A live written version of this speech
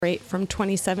Right from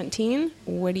 2017.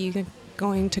 What are you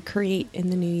going to create in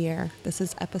the new year? This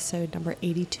is episode number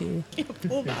 82.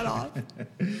 Pull that off.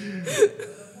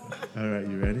 All right,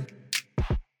 you ready?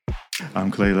 I'm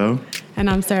Clay Lowe. And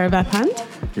I'm Sarah Beth Hunt.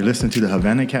 You're listening to the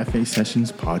Havana Cafe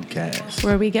Sessions podcast,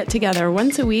 where we get together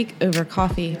once a week over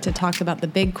coffee to talk about the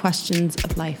big questions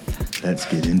of life. Let's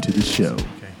get into the show.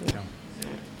 Okay,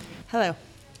 hello.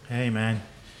 Hey, man.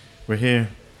 We're here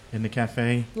in the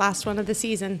cafe. Last one of the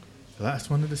season. The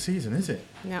last one of the season, is it?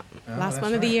 Yep. Last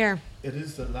one of the year. It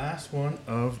is the last one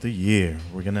of the year.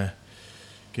 We're going to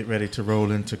get ready to roll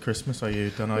into Christmas. Are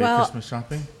you done all your Christmas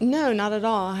shopping? No, not at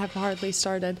all. I have hardly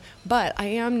started. But I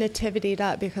am nativitied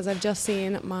up because I've just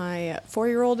seen my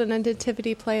 4-year-old in a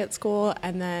nativity play at school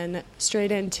and then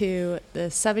straight into the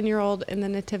 7-year-old in the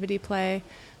nativity play.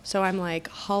 So I'm like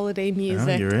holiday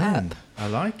music you're up. In. I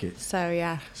like it. So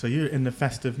yeah. So you're in the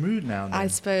festive mood now then. I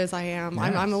suppose I am.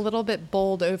 Yes. I'm a little bit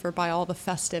bowled over by all the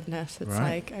festiveness. It's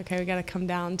like, okay, we got to come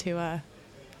down to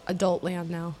adult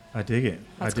land now. I dig it.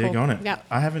 That's I dig cool. on it. Yeah.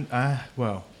 I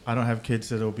don't have kids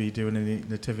that'll be doing any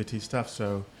nativity stuff,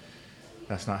 so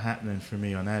that's not happening for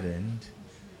me on that end.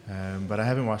 But I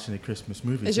haven't watched any Christmas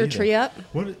movies. Is your tree up?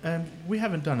 We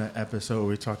haven't done an episode where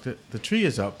we talked. The tree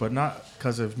is up, but not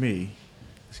because of me.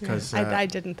 Because I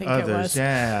didn't think others, it was.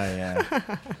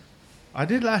 Yeah. I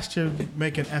did last year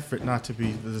make an effort not to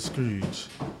be the Scrooge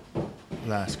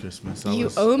last Christmas.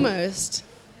 Almost.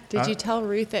 Did you tell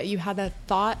Ruth that you had a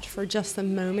thought for just the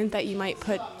moment that you might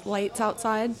put lights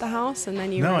outside the house, and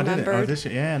then you remembered? No, I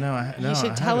didn't. Yeah, you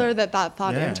should tell her that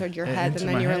thought entered your head, and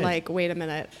then you were like, wait a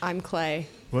minute, I'm Clay.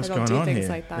 What's I don't going do on things here?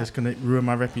 Like that. It's going to ruin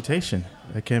my reputation.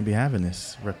 I can't be having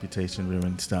this reputation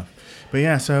ruined stuff. But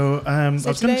yeah, so I was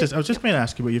just going to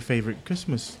ask you what your favorite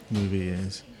Christmas movie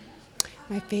is.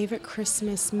 My favorite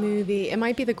Christmas movie, it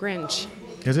might be The Grinch.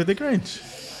 Is it The Grinch?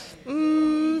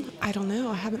 I don't know.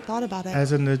 I haven't thought about it.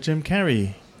 As in the Jim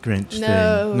Carrey Grinch thing?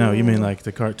 No, you mean like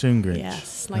the cartoon Grinch?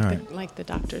 Yes, like the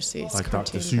Dr. Seuss. Like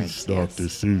Dr. Seuss, Grinch. Dr.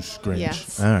 Seuss Grinch.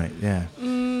 Yes. All right, yeah.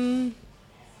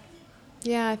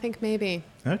 Yeah, I think maybe.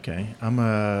 Okay,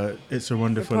 It's a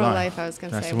Wonderful Life. I was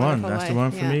going to say. That's the one. That's the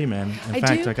one for me, man. In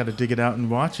fact, I got to dig it out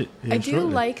and watch it. I do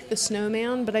like the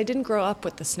snowman, but I didn't grow up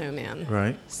with the snowman.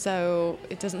 Right. So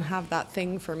it doesn't have that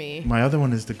thing for me. My other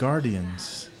one is The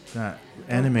Guardians, that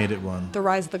animated one. The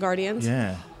Rise of the Guardians?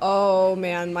 Yeah. Oh,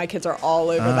 man, my kids are all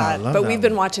over that. But we've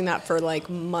been watching that for like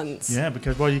months. Yeah,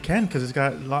 because it's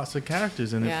got lots of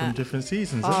characters in it from different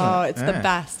seasons, isn't it? Oh, it's the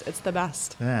best. It's the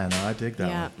best. Yeah, no, I dig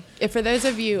that one. If for those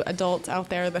of you adults out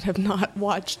there that have not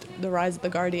watched The Rise of the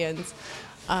Guardians,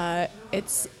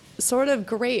 it's sort of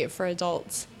great for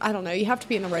adults. I don't know. You have to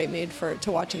be in the right mood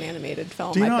to watch an animated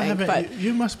film, But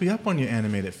you must be up on your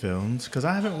animated films, because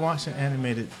I haven't watched an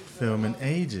animated film in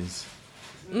ages.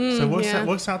 So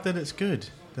what's out there that's good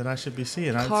that I should be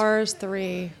seeing? Cars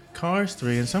 3. Cars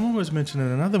 3, and someone was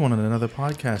mentioning another one on another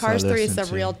podcast. Cars 3 is a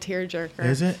real tearjerker.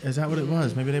 Is it? Is that what it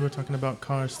was? Maybe they were talking about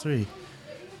Cars 3.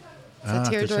 It's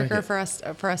a tearjerker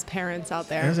for us parents out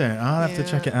there. Is it? I'll have to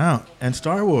check it out. And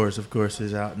Star Wars, of course,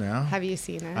 is out now. Have you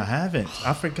seen it? I haven't.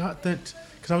 I forgot that,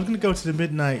 because I was going to go to the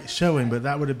midnight showing, but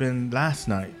that would have been last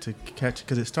night to catch,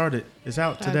 because it's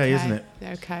out today, isn't it?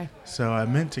 Okay. So I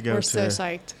meant to go We're so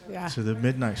psyched. Yeah. To the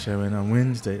midnight showing on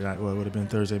Wednesday. It would have been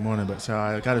Thursday morning, but so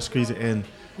I got to squeeze it in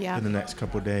the next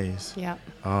couple of days. Yeah.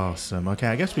 Awesome. Okay,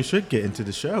 I guess we should get into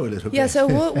the show a little bit. Yeah, so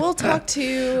we'll talk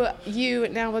to you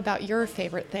now about your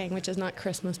favorite thing, which is not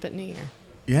Christmas but New Year.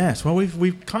 Yes, well,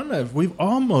 we've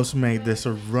almost made this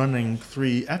a running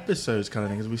 3 episodes kind of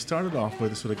thing, because we started off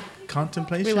with a sort of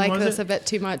contemplation. We like this a bit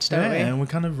too much, don't we? Yeah, and we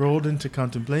kind of rolled into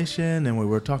contemplation, and we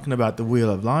were talking about the wheel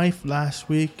of life last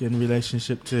week in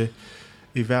relationship to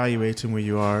evaluating where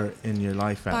you are in your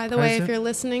life at present. By the way, if you're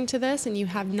listening to this and you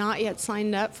have not yet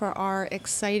signed up for our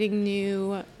exciting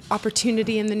new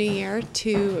opportunity in the new year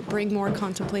to bring more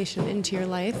contemplation into your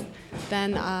life,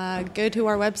 then go to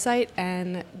our website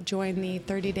and join the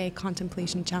 30-day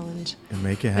contemplation challenge. And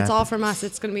make it happen. It's all from us.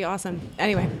 It's going to be awesome.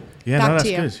 Anyway, that's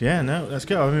good. Yeah, no, that's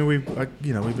good. I mean,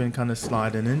 we've been kind of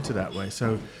sliding into that way.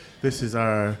 So this is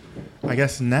I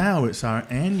guess now it's our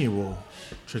annual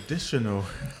traditional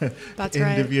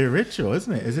end of year ritual,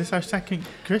 isn't it? Is this our second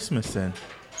Christmas then?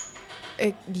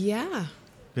 Yeah.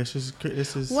 This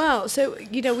is well, so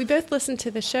we both listened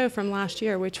to the show from last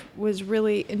year, which was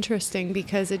really interesting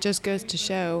because it just goes to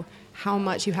show how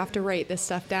much you have to write this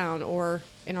stuff down, or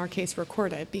in our case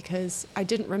record it, because I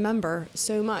didn't remember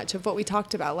so much of what we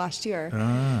talked about last year.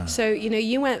 So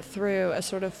you went through a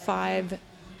sort of 5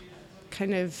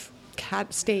 kind of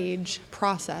cat stage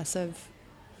process of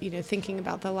thinking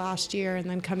about the last year and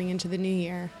then coming into the new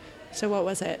year. So what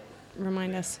was it?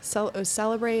 remind us.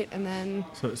 Celebrate and then...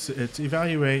 So it's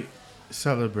evaluate,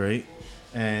 celebrate,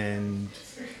 and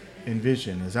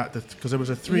envision. Is that because there was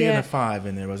a 3 and a 5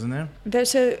 in there, wasn't there?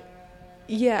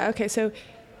 Okay. So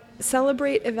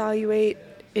celebrate, evaluate,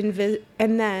 and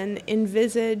then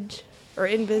envision.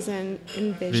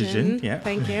 Vision, yeah.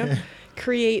 Thank you.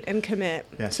 Create and commit.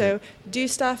 Yes, so do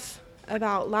stuff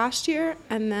about last year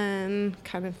and then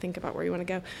kind of think about where you want to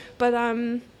go. But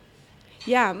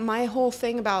my whole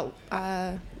thing about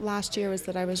last year was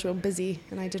that I was real busy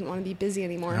and I didn't want to be busy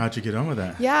anymore. How'd you get on with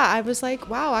that? Yeah, I was like,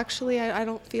 wow, actually, I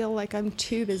don't feel like I'm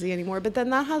too busy anymore. But then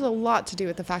that has a lot to do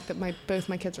with the fact that both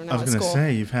my kids are now at school. I was going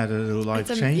to say, you've had a little life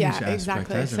change aspect,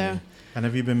 exactly. hasn't you? And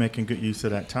have you been making good use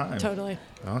of that time? Totally.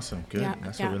 Awesome. Good. Yeah,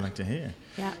 That's what we like to hear.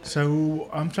 Yeah. So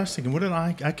I'm just thinking, what did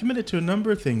I committed to a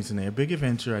number of things in there. A big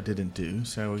adventure I didn't do,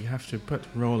 so we have to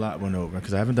roll that one over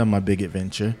because I haven't done my big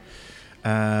adventure.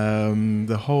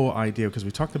 The whole idea, because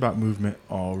we talked about movement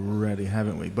already,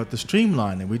 haven't we? But the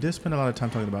streamlining, we did spend a lot of time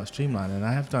talking about streamlining, and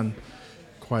I have done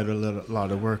quite a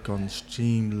lot of work on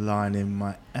streamlining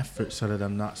my efforts so that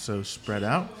I'm not so spread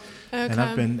out. Okay. And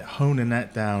I've been honing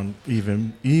that down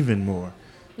even more.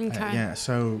 Okay.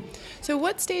 So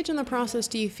what stage in the process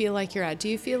do you feel like you're at? Do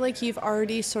you feel like you've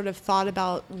already sort of thought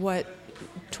about what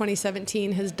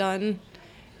 2017 has done,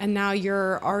 and now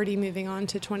you're already moving on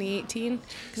to 2018?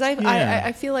 Because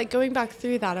I feel like going back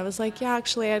through that, I was like,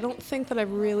 actually, I don't think that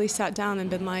I've really sat down and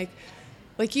been like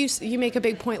you make a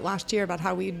big point last year about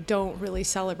how we don't really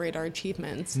celebrate our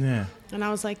achievements. Yeah. And I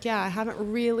was like, I haven't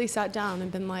really sat down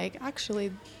and been like,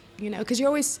 actually, because you're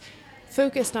always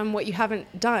focused on what you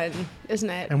haven't done,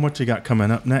 isn't it? And what you got coming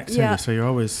up next. Yeah. So you're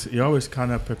always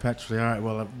kind of perpetually, all right,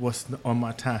 well, what's on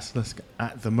my task list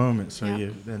at the moment? So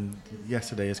then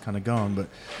yesterday is kind of gone. But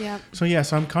so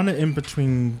I'm kind of in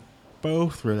between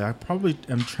both, really. I probably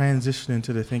am transitioning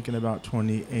to the thinking about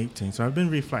 2018. So I've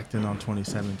been reflecting on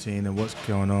 2017 and what's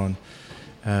going on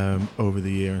over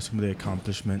the year and some of the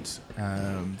accomplishments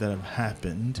that have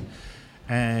happened.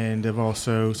 And I've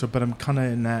also, but I'm kind of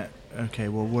in that, okay,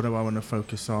 well, what do I want to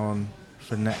focus on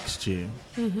for next year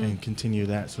and continue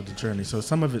that sort of journey? So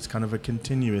some of it's kind of a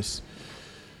continuous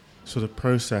sort of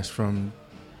process from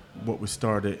what we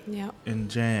started in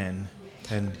Jan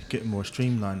and getting more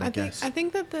streamlined, I guess. I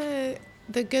think that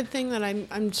the good thing that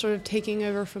I'm sort of taking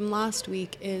over from last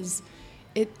week is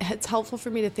it's helpful for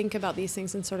me to think about these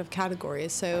things in sort of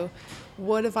categories. So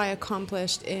what have I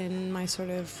accomplished in my sort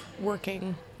of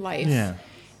working life? Yeah.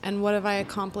 And what have I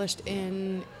accomplished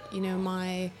in,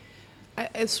 I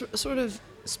sort of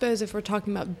suppose if we're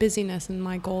talking about busyness, and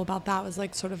my goal about that was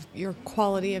like sort of your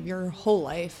quality of your whole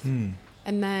life.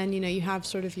 And then, you have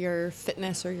sort of your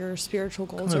fitness or your spiritual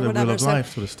goals or whatever. Wheel of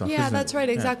life sort of stuff, yeah, isn't that's it? right,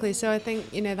 exactly. Yeah. So I think,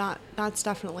 that's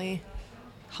definitely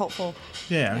helpful.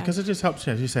 Yeah, because it just helps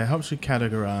you, as you say, helps you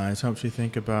categorize, helps you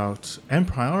think about and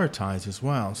prioritize as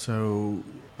well. So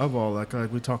of all, like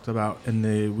we talked about in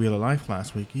the Wheel of Life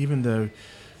last week, even though,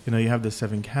 you have the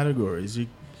 7 categories,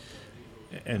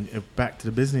 and back to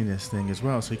the busyness thing as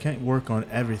well. So you can't work on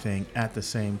everything at the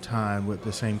same time with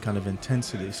the same kind of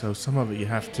intensity. So some of it you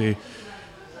have to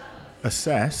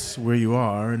assess where you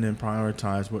are and then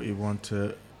prioritize what you want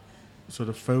to sort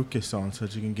of focus on so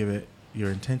that you can give it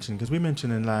your intention. Because we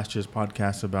mentioned in last year's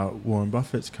podcast about Warren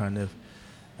Buffett's kind of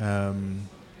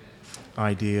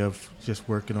idea of just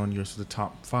working on your sort of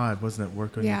top 5, wasn't it?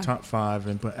 Work on your top 5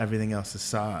 and put everything else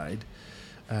aside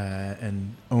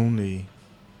and only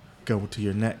go to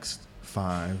your next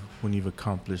 5 when you've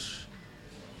accomplished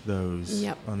those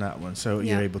on that one. So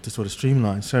you're able to sort of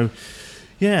streamline. So,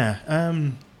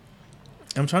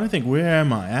 I'm trying to think, where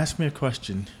am I? Ask me a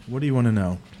question. What do you want to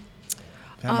know?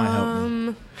 That might help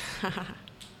me.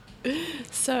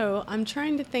 So I'm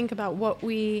trying to think about what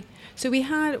we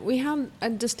had a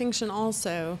distinction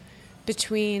also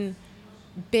between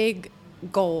big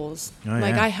goals.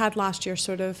 I had last year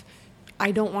sort of,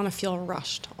 I don't want to feel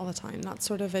rushed all the time. That's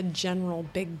sort of a general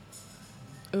big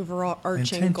overall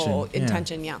arching goal.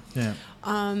 Intention, yeah.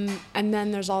 And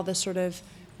then there's all this sort of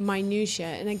minutia.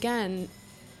 And again,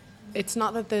 it's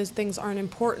not that those things aren't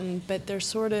important, but there's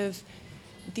sort of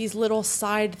these little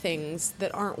side things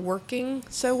that aren't working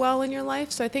so well in your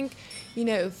life. So I think,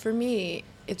 for me,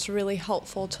 it's really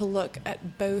helpful to look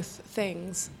at both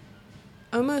things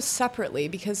almost separately,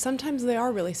 because sometimes they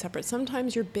are really separate.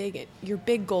 Sometimes your big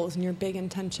goals and your big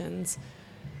intentions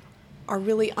are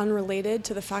really unrelated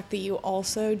to the fact that you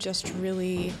also just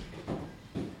really,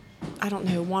 want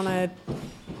to,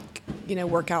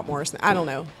 work out more. I don't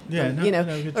know.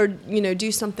 Or,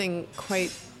 do something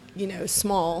quite,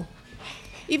 small.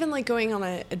 Even like going on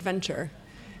an adventure.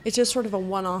 it's just sort of a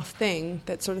one-off thing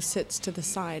that sort of sits to the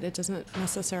side. It doesn't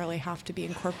necessarily have to be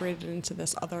incorporated into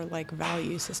this other like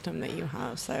value system that you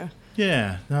have. So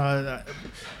yeah, no,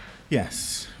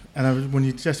 yes. And when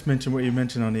you just mentioned what you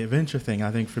mentioned on the adventure thing, I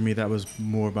think for me that was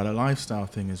more about a lifestyle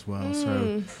thing as well.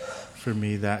 So for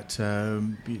me that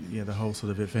the whole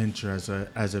sort of adventure as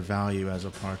a value, as a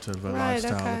part of a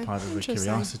lifestyle, a part of a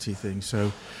curiosity thing.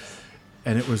 So,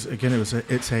 and because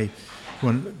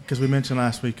we mentioned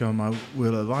last week on my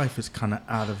Wheel of Life, it's kind of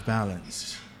out of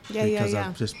balance. Because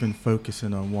I've just been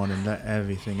focusing on one and let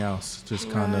everything else just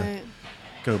kind of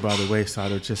go by the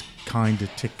wayside or just kind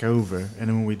of tick over. And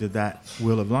then when we did that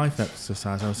Wheel of Life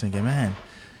exercise, I was thinking, man,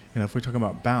 if we're talking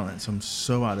about balance, I'm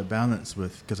so out of balance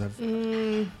because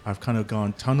I've kind of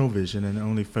gone tunnel vision and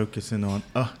only focusing on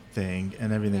a thing,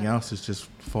 and everything else is just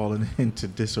falling into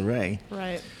disarray.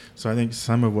 Right. So I think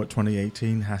some of what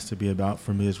 2018 has to be about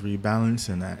for me is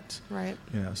rebalancing that. Right.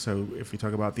 So if we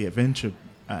talk about the adventure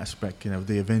aspect,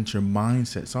 the adventure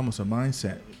mindset, it's almost a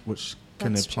mindset which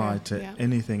can apply to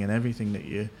anything and everything that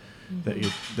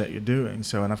you're doing.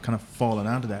 So, and I've kind of fallen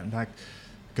out of that. In fact,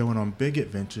 going on big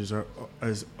adventures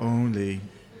is only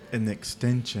an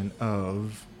extension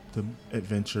of the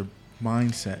adventure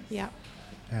mindset. Yeah.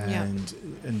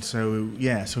 And so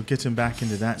getting back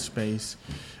into that space,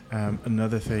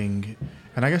 another thing,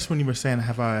 and I guess when you were saying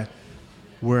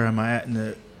where am I at in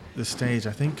the stage,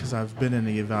 I think because I've been in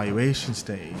the evaluation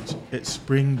stage, it's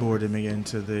springboarded me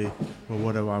into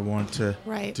what do I want to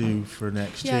do for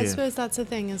next year? Yeah, I suppose that's the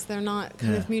thing, is they're not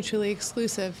kind of mutually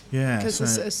exclusive. Yeah. Because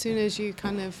as soon as you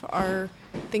kind of are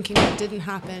thinking what didn't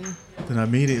happen, then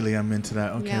immediately I'm into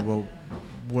that. Okay, well,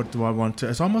 what do I want to?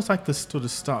 It's almost like this sort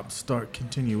of stop, start,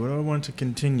 continue. What do I want to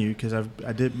continue? Because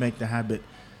I did make the habit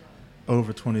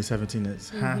over 2017 that's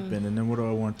happened, and then what do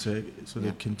I want to sort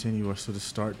of continue or sort of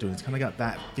start doing? It's kind of got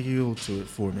that feel to it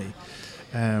for me.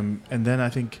 And then I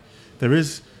think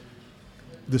this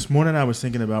morning I was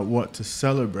thinking about what to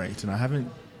celebrate, and I haven't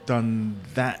done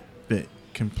that bit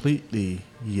completely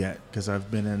yet because I've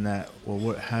been in that, well,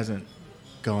 what hasn't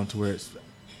gone to where it's,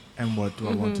 and what do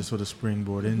I want to sort of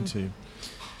springboard into?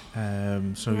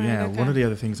 One of the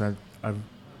other things I've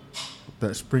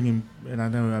that's bringing, and I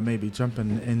know I may be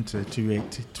jumping into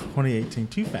 2018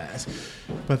 too fast,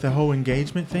 but the whole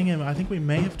engagement thing, and I think we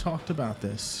may have talked about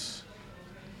this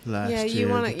last year. Yeah,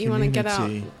 you want to get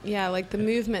out. Yeah, like the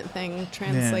movement thing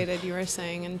translated, you were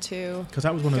saying, into... Because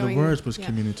that was one of the words was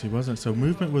community, wasn't it? So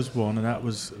movement was one, and that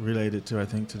was related to, I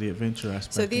think, to the adventure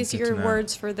aspect. So these are your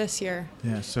words for this year.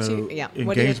 Yeah, so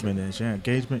engagement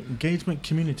engagement,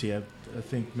 community, I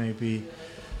think maybe...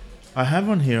 I have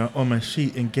on here on my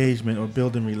sheet engagement or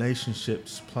building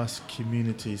relationships plus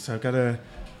community. So I've got to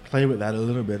play with that a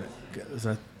little bit, because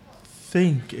I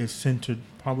think it's centered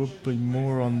probably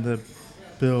more on the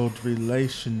build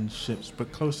relationships,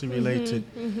 but closely related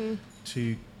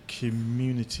to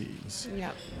communities.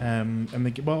 Yeah.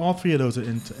 All three of those are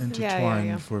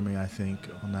intertwined for me, I think,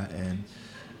 on that end.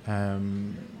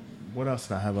 What else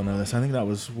did I have on the list? I think that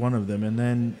was one of them, and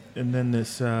then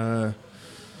this.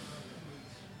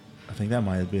 I think that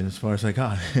might have been as far as I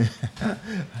got.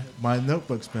 My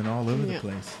notebook's been all over the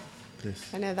place.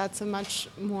 I know that's a much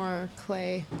more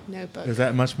clay notebook. Is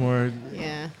that much more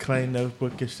clay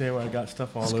notebookish there, where I got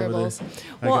stuff all Scribbles. over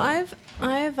there?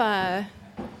 Well,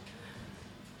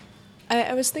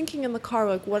 I was thinking in the car,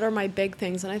 like, what are my big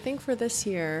things? And I think for this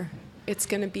year, it's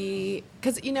going to be,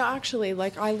 because actually,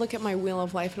 like, I look at my Wheel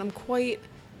of Life, and I'm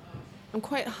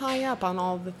quite high up on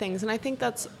all the things, and I think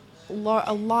that's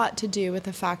a lot to do with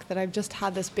the fact that I've just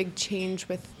had this big change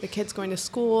with the kids going to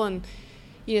school, and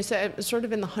so I'm sort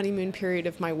of in the honeymoon period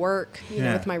of my work,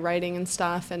 with my writing and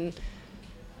stuff, and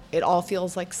it all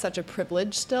feels like such a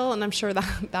privilege still, and I'm sure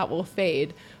that will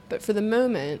fade. But for the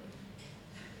moment,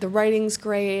 the writing's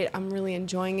great. I'm really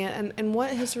enjoying it, and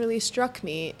what has really struck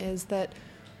me is that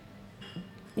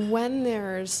when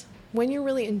you're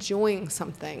really enjoying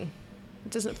something,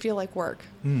 it doesn't feel like work.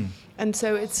 And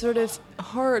so it's sort of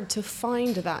hard to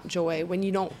find that joy when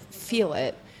you don't feel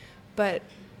it, but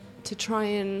to try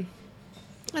and,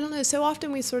 I don't know, so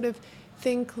often we sort of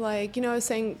think like, I was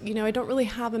saying, I don't really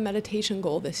have a meditation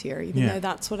goal this year, even though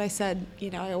that's what I said,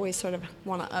 I always sort of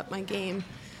want to up my game.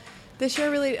 This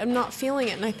year, really, I'm not feeling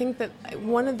it, and I think that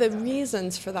one of the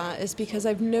reasons for that is because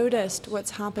I've noticed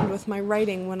what's happened with my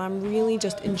writing when I'm really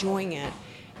just enjoying it,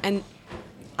 and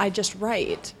I just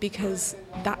write because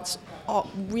that's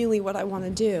really what I want to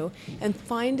do, and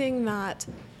finding that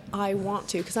I want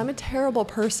to, because I'm a terrible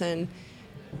person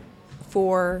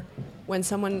for when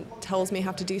someone tells me I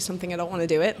have to do something, I don't want to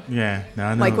do it. Yeah, no,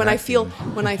 I know. Like when I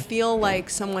feel like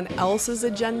someone else's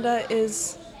agenda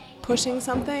is pushing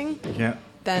something. Yeah.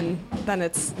 then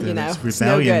it's, then it's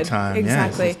rebellion no good. time.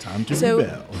 Exactly. Yes, it's time to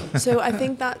rebel. So I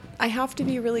think that I have to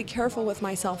be really careful with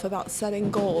myself about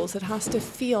setting goals. It has to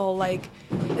feel like,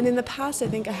 and in the past I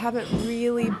think I haven't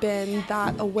really been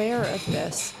that aware of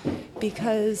this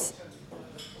because,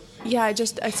 I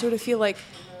sort of feel like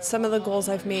some of the goals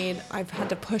I've made, I've had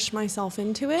to push myself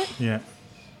into it. Yeah.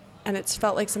 And it's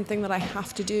felt like something that I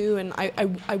have to do, and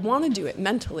I want to do it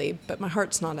mentally, but my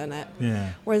heart's not in it.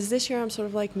 Yeah. Whereas this year I'm sort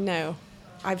of like, no,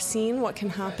 I've seen what can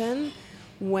happen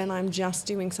when I'm just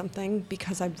doing something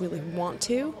because I really want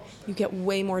to. You get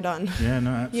way more done. Yeah, no,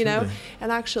 absolutely.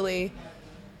 And actually,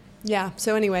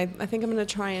 so anyway, I think I'm going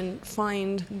to try and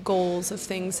find goals of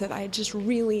things that I just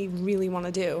really, really want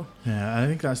to do. Yeah, I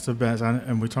think that's the best,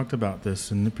 and we talked about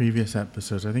this in the previous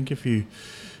episodes. I think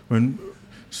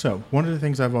So one of the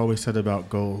things I've always said about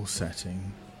goal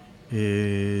setting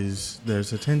is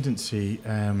there's a tendency,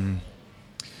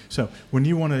 so when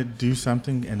you want to do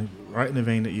something, and right in the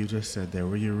vein that you just said there,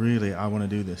 where you really, I want to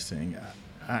do this thing,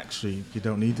 actually you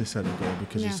don't need to set a goal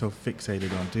because you're so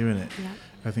fixated on doing it. Yeah.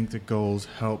 I think the goals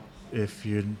help if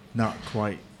you're not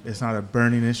quite, it's not a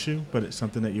burning issue, but it's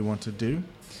something that you want to do.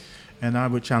 And I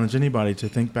would challenge anybody to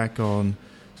think back on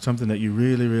something that you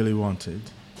really, really wanted,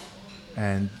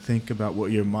 and think about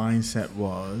what your mindset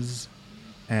was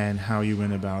and how you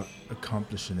went about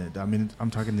accomplishing it. I mean,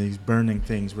 I'm talking these burning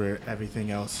things where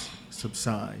everything else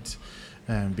subsides,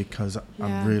 because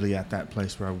I'm really at that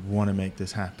place where I want to make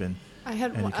this happen. And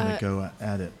you kind of go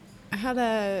at it. I had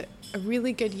a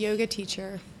really good yoga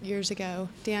teacher years ago,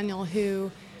 Daniel,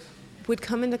 who would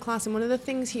come into class, and one of the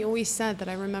things he always said that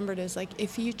I remembered is, like,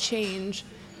 if you change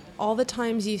all the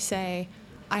times you say,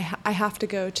 I have to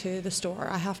go to the store,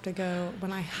 I have to go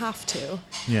when I have to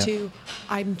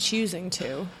I'm choosing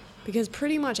to, because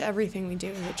pretty much everything we do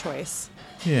is a choice,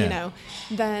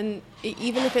 then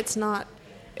even if it's not,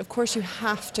 of course you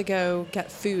have to go get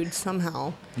food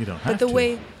somehow. You don't have to.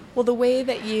 But the way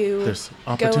that you There's go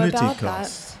opportunity about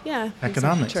costs. that,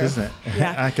 Economics, isn't it?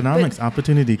 Yeah. Economics, but,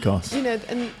 opportunity costs.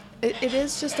 And it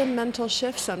is just a mental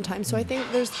shift sometimes. So I think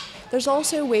there's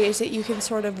also ways that you can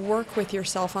sort of work with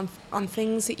yourself on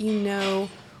things that you know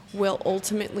will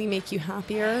ultimately make you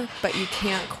happier, but you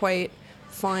can't quite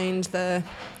find the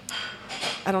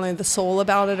soul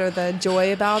about it or the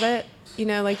joy about it.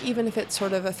 Like even if it's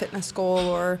sort of a fitness goal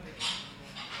or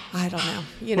I don't know,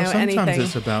 sometimes anything. Sometimes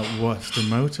it's about what's the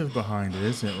motive behind it,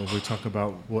 isn't it? Or we talk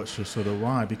about what's your sort of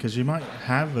why, because you might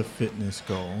have a fitness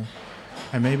goal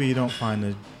and maybe you don't find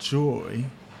the joy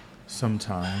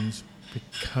sometimes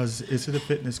because, is it a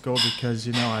fitness goal because,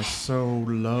 I so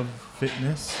love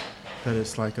fitness that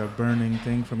it's like a burning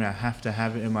thing for me, I have to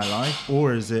have it in my life?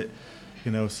 Or is it,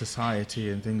 society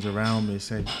and things around me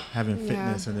say having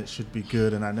fitness and it should be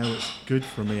good and I know it's good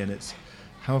for me and it's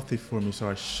healthy for me, so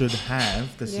I should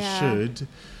have, this is should.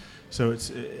 So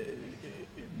it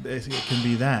can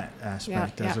be that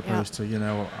aspect as opposed to,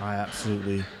 I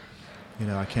absolutely...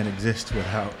 I can't exist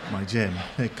without my gym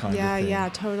kind of thing. Yeah,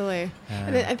 totally.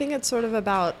 And I think it's sort of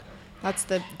about, that's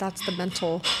the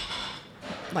mental,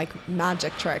 like,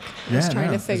 magic trick. Just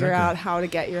trying to figure out how to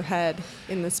get your head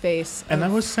in the space. And I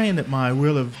was saying that my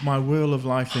wheel of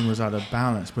life thing was out of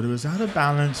balance, but it was out of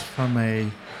balance from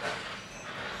a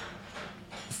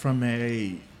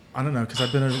I don't know, because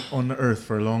I've been on the earth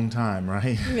for a long time,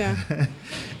 right? Yeah.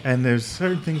 And there's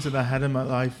certain things that I had in my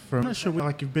life I'm not sure,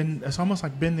 like it's almost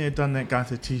like been there, done that, got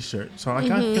the t-shirt. So I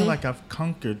kind of feel like I've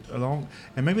conquered along,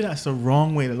 and maybe that's the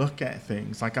wrong way to look at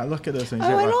things. Like I look at those things.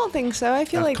 I don't think so. I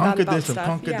feel like that about stuff. I've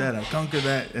conquered that, I've conquered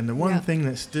that. And the one thing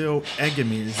that's still egging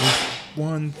me is this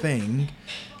one thing.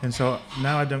 And so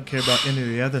now I don't care about any of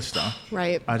the other stuff.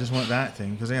 Right. I just want that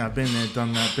thing. Because I've been there,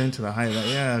 done that, been to the height.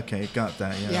 Like, okay, got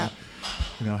that. Yeah.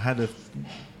 Had to...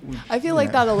 I feel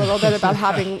like that a little bit about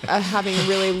having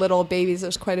really little babies.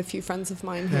 There's quite a few friends of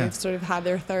mine who have sort of had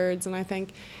their thirds, and I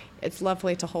think it's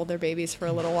lovely to hold their babies for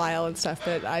a little while and stuff,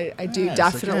 but I do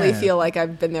definitely feel like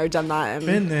I've been there, done that. And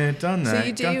been there, done that. So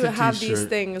you do have these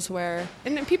things where,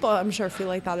 and people I'm sure feel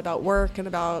like that about work and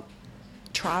about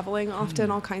traveling often,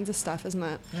 all kinds of stuff, isn't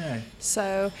it? Yeah.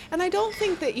 So, and I don't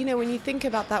think that, when you think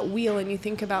about that wheel and you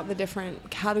think about the different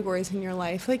categories in your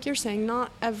life, like you're saying,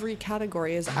 not every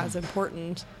category is as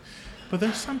important. But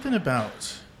there's something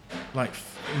about, like,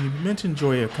 you mentioned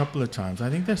joy a couple of times. I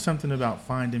think there's something about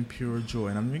finding pure joy.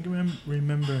 And I'm going to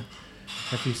remember,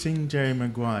 if you've seen Jerry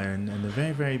Maguire in the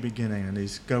very, very beginning, and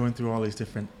he's going through all these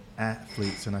different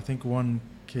athletes, and I think one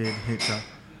kid hits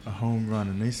a home run,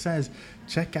 and he says,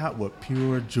 check out what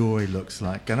pure joy looks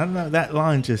like. And I don't know, that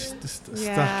line just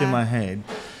stuck in my head.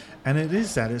 And it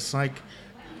is that. It's like,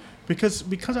 because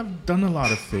I've done a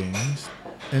lot of things,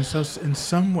 And so in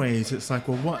some ways, it's like,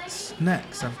 well, what's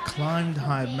next? I've climbed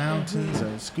high mountains,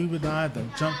 I've scuba dived,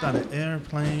 I've jumped out of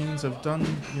airplanes, I've done,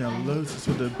 loads of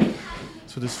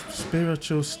sort of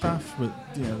spiritual stuff with,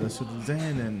 the sort of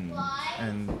Zen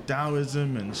and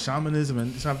Taoism and shamanism.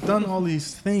 And so I've done all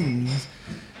these things.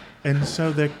 And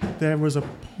so there was a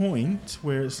point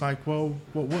where it's like, well,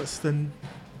 what's the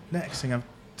next thing I've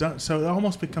done? So it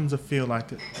almost becomes a feel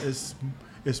like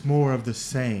it's more of the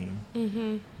same.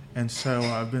 Mm-hmm. And so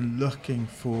I've been looking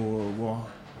for, well,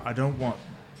 I don't want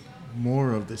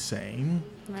more of the same.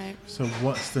 Right. So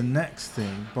what's the next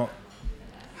thing? But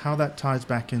how that ties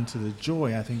back into the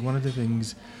joy, I think one of the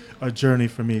things, a journey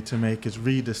for me to make is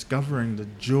rediscovering the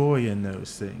joy in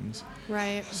those things.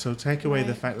 Right. So take away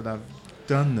the fact that I've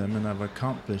done them and I've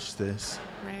accomplished this.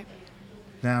 Right.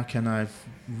 Now can I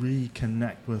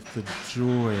reconnect with the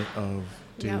joy of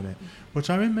doing it? Which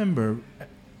I remember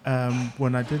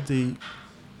when I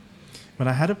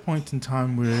had a point in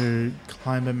time where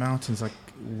climbing mountains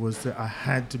was that I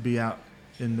had to be out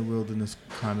in the wilderness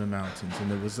climbing mountains,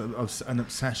 and there was an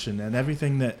obsession, and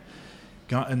everything that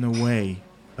got in the way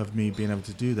of me being able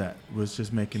to do that was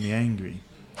just making me angry.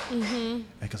 Mm-hmm.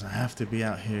 Because I have to be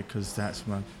out here because that's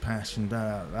my passion,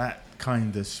 that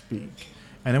kind of speak.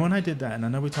 And then when I did that, and I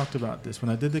know we talked about this, when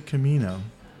I did the Camino,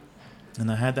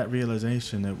 and I had that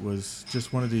realization, it was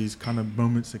just one of these kind of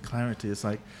moments of clarity. It's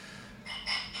like,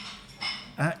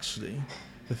 actually,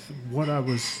 what I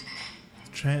was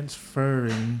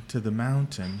transferring to the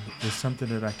mountain was something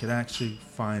that I could actually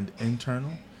find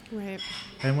internal. Right.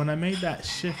 And when I made that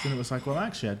shift, and it was like, well,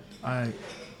 actually, I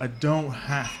don't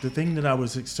have, the thing that I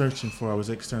was searching for, I was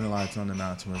externalizing on the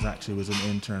mountain, was an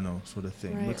internal sort of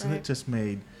thing. Right, It just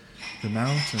made the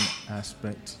mountain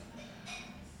aspect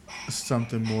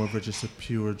something more of just a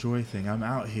pure joy thing. I'm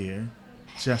out here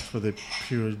just for the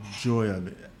pure joy of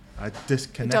it. I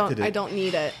disconnected it. I don't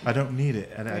need it. I don't need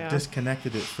it. And I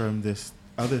disconnected it from this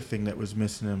other thing that was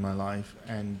missing in my life.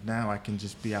 And now I can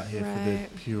just be out here for the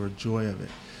pure joy of it.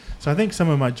 So I think some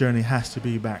of my journey has to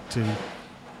be back to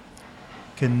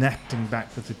connecting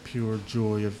back with the pure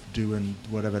joy of doing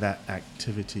whatever that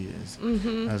activity is,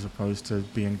 as opposed to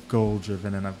being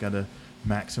goal-driven and I've got to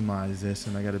maximize this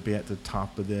and I got to be at the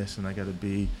top of this and I got to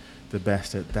be the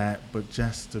best at that, but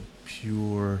just the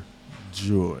pure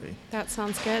joy. That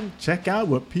sounds good. Check out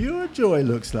what pure joy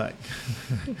looks like.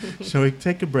 Shall we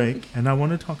take a break? And I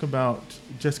want to talk about,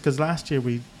 just because last year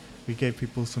we gave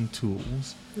people some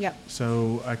tools. Yep.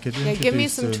 So I could introduce give me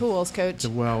some tools, Coach. The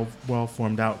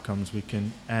well-formed outcomes. We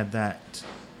can add that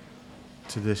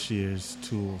to this year's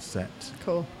tool set.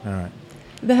 Cool. All right.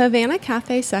 The Havana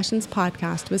Cafe Sessions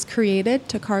podcast was created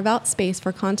to carve out space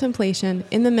for contemplation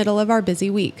in the middle of our busy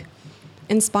week.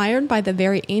 Inspired by the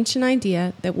very ancient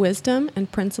idea that wisdom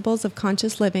and principles of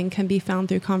conscious living can be found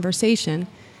through conversation,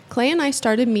 Clay and I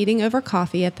started meeting over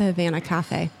coffee at the Havana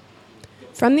Cafe.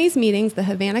 From these meetings, the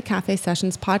Havana Cafe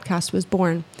Sessions podcast was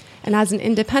born, and as an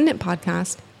independent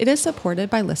podcast, it is supported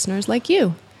by listeners like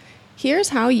you. Here's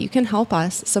how you can help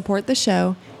us support the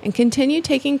show and continue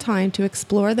taking time to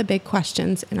explore the big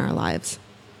questions in our lives.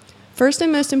 First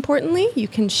and most importantly, you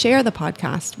can share the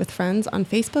podcast with friends on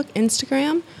Facebook,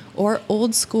 Instagram, or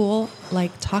old school,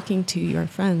 like talking to your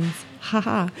friends.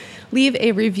 Haha. Leave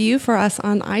a review for us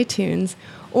on iTunes,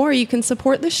 or you can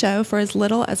support the show for as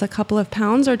little as a couple of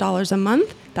pounds or dollars a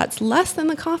month. That's less than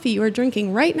the coffee you are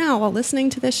drinking right now while listening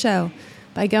to this show,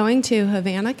 by going to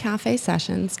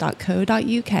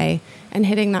havanacafesessions.co.uk and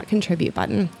hitting that contribute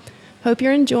button. Hope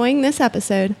you're enjoying this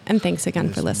episode, and thanks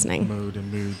again for listening. Mode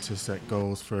and mood to set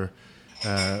goals for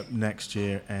next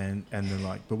year and the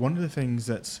like. But one of the things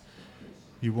that's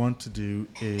you want to do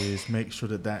is make sure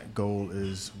that goal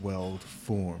is well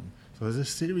formed. So there's a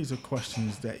series of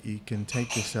questions that you can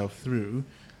take yourself through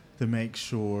to make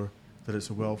sure that it's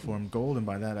a well-formed goal, and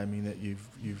by that I mean that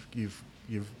you've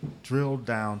drilled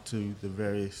down to the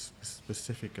very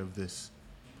specific of this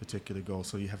particular goal,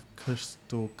 so you have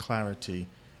crystal clarity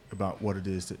about what it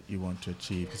is that you want to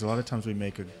achieve. Because a lot of times we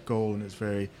make a goal and it's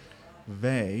very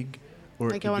vague. Or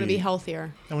like, I want to be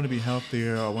healthier. I want to be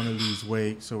healthier. I want to lose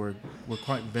weight. So we're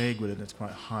quite vague with it. And it's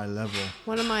quite high level.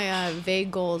 One of my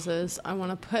vague goals is I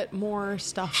want to put more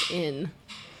stuff in.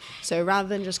 So rather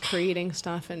than just creating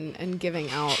stuff and giving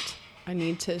out, I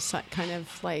need to kind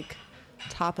of like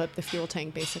top up the fuel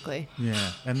tank, basically.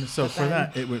 Yeah. And so for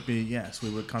that, it would be, yes, we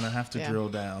would kind of have to drill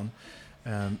down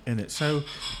in it. So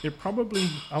it probably,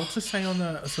 I'll just say on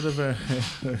a sort of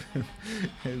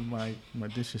my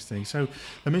dishes thing. So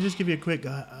let me just give you a quick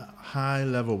high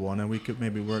level one, and we could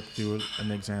maybe work through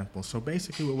an example. So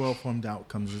basically what well-formed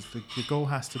outcomes is the goal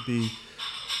has to be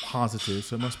positive,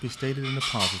 so it must be stated in the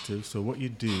positive. So what you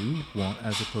do want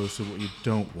as opposed to what you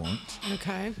don't want.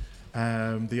 Okay.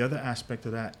 The other aspect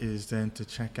of that is then to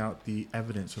check out the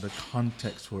evidence or the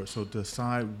context for it. So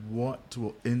decide what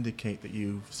will indicate that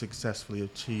you've successfully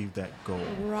achieved that goal.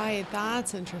 Right,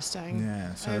 that's interesting.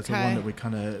 Yeah, so it's the one that we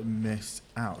kind of miss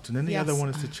out. And then the other one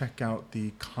is to check out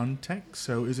the context.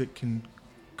 So is it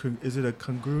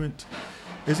congruently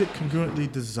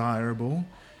desirable?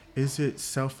 Is it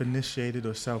self-initiated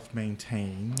or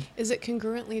self-maintained? Is it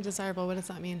congruently desirable? What does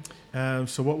that mean?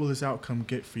 So what will this outcome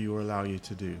get for you or allow you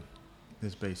to do?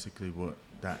 Is basically what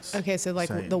that's okay. So like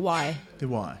saying. the why. The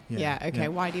why. Yeah. Okay. Yeah.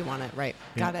 Why do you want it? Right.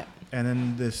 Yeah. Got it. And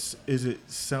then is it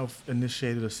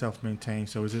self-initiated or self-maintained?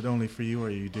 So is it only for you, or are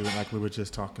you doing like we were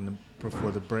just talking before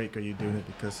the break? Are you doing it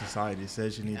because society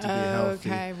says you need to be healthy?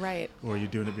 Okay. Right. Or are you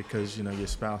doing it because your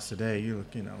spouse today you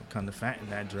look kind of fat in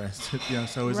that dress?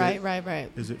 So is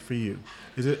right. Is it for you?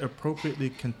 Is it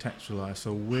appropriately contextualized?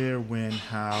 So where, when,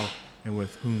 how, and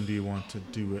with whom do you want to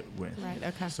do it with? Right,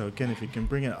 okay. So again, if you can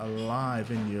bring it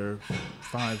alive in your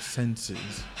 5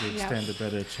 senses, you stand a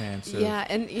better chance of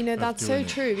and that's so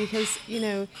true, because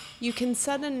you can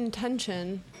set an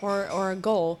intention or a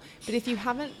goal, but if you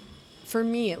haven't, for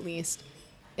me at least,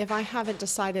 if I haven't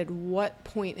decided what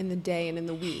point in the day and in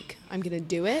the week I'm going to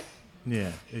do it,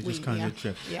 it just kind of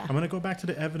drifts. I'm going to go back to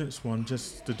the evidence one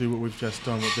just to do what we've just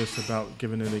done with this about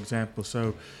giving an example.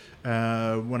 So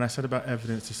when I said about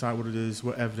evidence, decide what it is,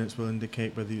 what evidence will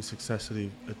indicate whether you successfully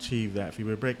achieve that. If you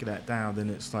were breaking that down, then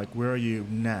it's like, where are you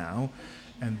now?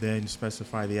 And then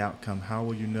specify the outcome. How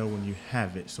will you know when you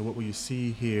have it? So what will you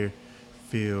see, hear,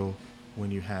 feel when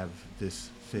you have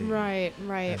this thing? Right.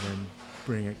 And then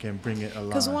bring it alive.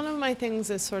 Because one of my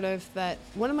things is sort of that,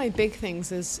 one of my big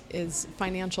things is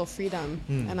financial freedom.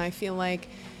 And I feel like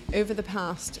over the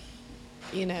past,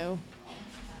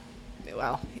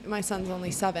 well, my son's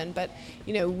only 7, but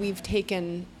we've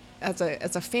taken as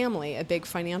a family a big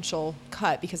financial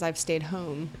cut because I've stayed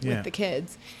home with the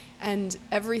kids, and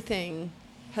everything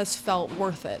has felt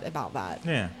worth it about that.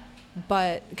 Yeah.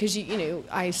 But because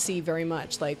I see very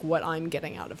much like what I'm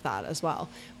getting out of that as well.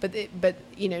 But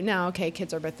now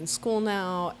kids are both in school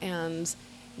now, and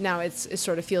now it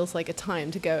sort of feels like a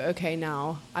time to go, okay,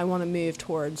 now I want to move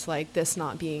towards like this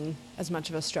not being as much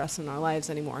of a stress in our lives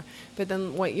anymore. But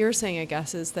then what you're saying, I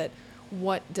guess, is that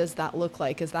what does that look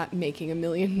like? Is that making $1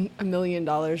 million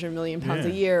or £1 million a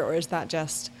year, or is that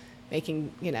just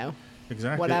making,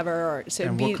 exactly whatever? Or so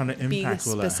and what kind of impact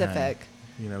will specific.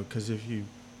 Will that have? Because if you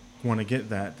want to get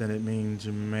that, then it means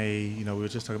you may, we were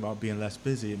just talking about being less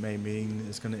busy. It may mean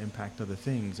it's going to impact other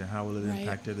things, and how will it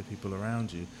impact other people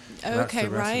around you? So okay,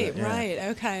 right,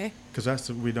 okay.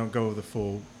 Because we don't go over the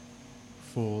full.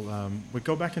 We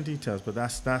go back in details, but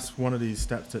that's one of these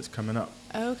steps that's coming up.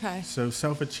 Okay. So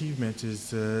self-achievement is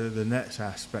the next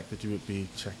aspect that you would be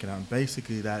checking out. And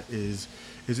basically, that is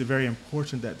it very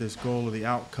important that this goal or the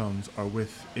outcomes are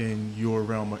within your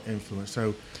realm of influence?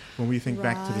 So when we think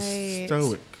back to the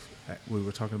Stoic, we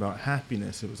were talking about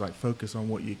happiness. It was like focus on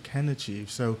what you can achieve.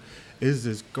 So is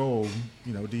this goal,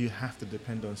 do you have to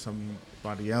depend on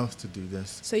somebody else to do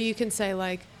this? So you can say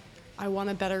like, I want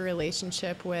a better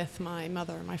relationship with my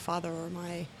mother or my father or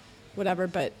my whatever,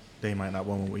 but they might not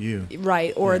want one with you.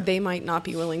 Right, or they might not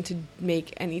be willing to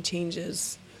make any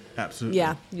changes. Absolutely.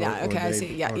 Yeah, okay, I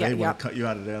see. Yeah, they want to cut you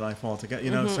out of their life altogether,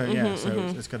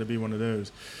 it's got to be one of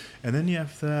those. And then you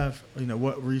have to have,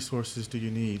 what resources do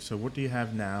you need? So what do you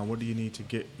have now? What do you need to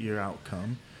get your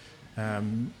outcome?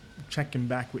 Checking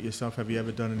back with yourself, have you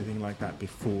ever done anything like that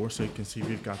before? So you can see if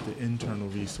you've got the internal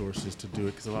resources to do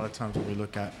it. Because a lot of times when we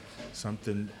look at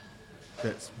something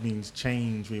that means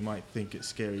change, we might think it's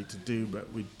scary to do, but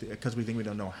because we think we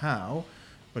don't know how.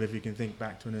 But if you can think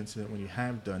back to an incident when you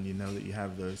have done, you know that you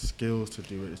have the skills to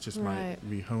do it. It's just might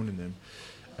re-honing them.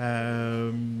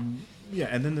 And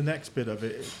then the next bit of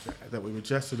it that we were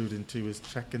just alluding to is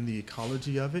checking the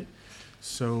ecology of it.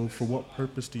 So for what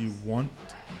purpose do you want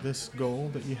this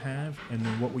goal that you have? And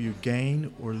then what will you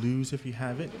gain or lose if you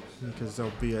have it? Because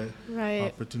there'll be a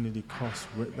opportunity cost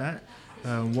with that.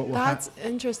 That's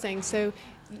interesting. So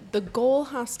the goal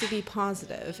has to be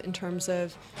positive in terms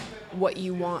of what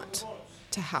you want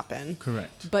to happen.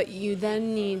 Correct. But you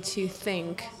then need to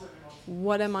think,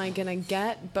 what am I going to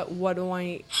get, but what am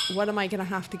I going to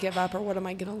have to give up, or what am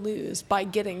I going to lose by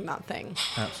getting that thing?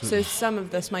 Absolutely. So some of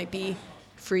this might be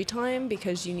free time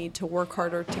because you need to work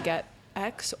harder to get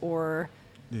X, or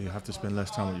you have to spend less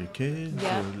time with your kids,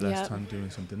 or less time doing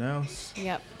something else.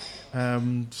 Yep.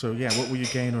 What will you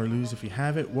gain or lose if you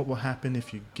have it? What will happen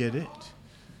if you get it?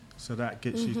 So that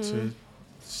gets you to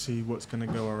see what's going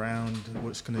to go around,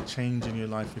 what's going to change in your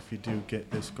life if you do get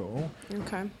this goal.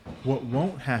 Okay. What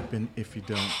won't happen if you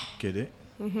don't get it?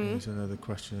 Mm-hmm. Is another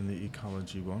question in the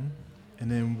ecology one.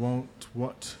 And then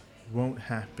what won't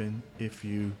happen if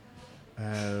you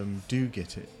do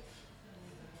get it?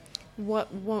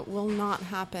 What will not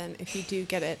happen if you do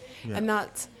get it? Yeah. And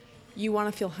that's, you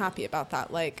want to feel happy about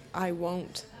that. Like, I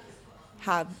won't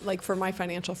have, like, for my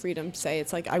financial freedom, say,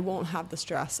 it's like I won't have the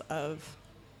stress of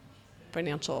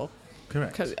financial.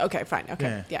 Correct. Okay, fine.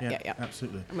 Okay. Yeah.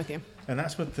 Absolutely. I'm with you. And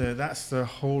that's the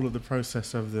whole of the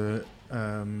process of the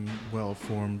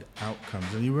well-formed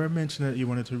outcomes. And you were mentioning that you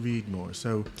wanted to read more.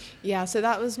 So yeah, so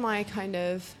that was my kind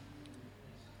of.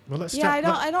 Well, let's yeah,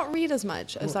 I don't read as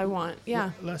much as I want.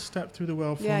 Yeah. Let's step through the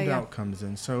well-formed outcomes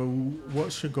then. So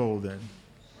what's your goal then?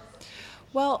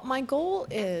 Well, my goal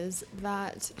is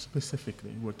that.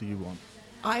 Specifically, what do you want?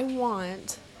 I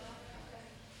want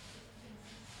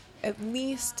at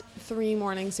least 3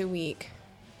 mornings a week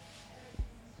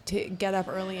to get up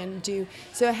early and do.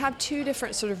 So I have 2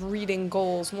 different sort of reading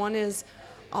goals. One is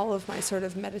all of my sort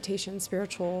of meditation,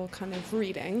 spiritual kind of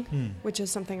reading, which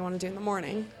is something I want to do in the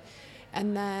morning.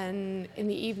 And then in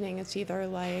the evening, it's either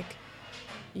like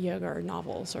yoga or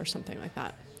novels or something like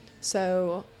that.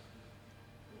 So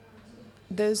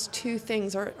those 2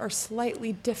 things are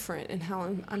slightly different in how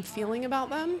I'm feeling about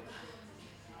them,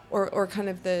 or kind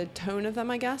of the tone of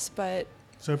them, I guess. But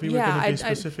so if you were going to be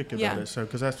specific about it, so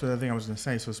because that's the other thing I was going to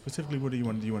say. So specifically, what do you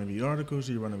want? Do you want to read articles?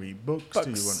 Do you want to read books?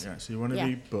 Do you want? So you want to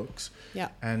read books. Yeah.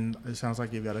 And it sounds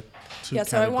like you've got 2 categories. Yeah.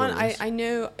 So I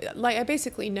know, like, I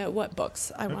basically know what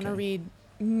books I want to read.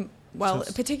 Well,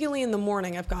 so particularly in the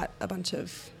morning, I've got a bunch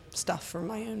of stuff for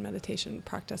my own meditation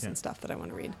practice and stuff that I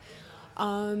want to read.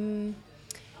 And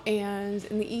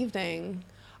in the evening,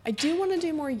 I do want to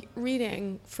do more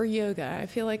reading for yoga. I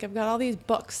feel like I've got all these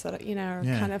books that, are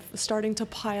kind of starting to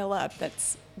pile up that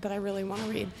I really want to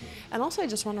read. And also I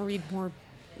just want to read more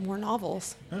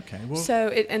novels. Okay. Well, so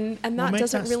that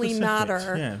doesn't really matter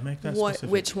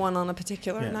specific. Which one on a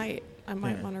particular night I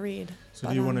might want to read. So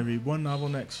do you want to read 1 novel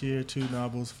next year, 2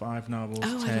 novels, 5 novels,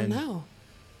 10? I don't know.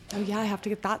 Oh yeah, I have to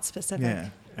get that specific. Yeah.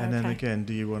 And then again,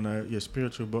 do you want to, your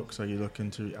spiritual books, are you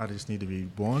looking to, I just need to read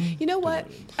 1? You know what?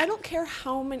 I don't care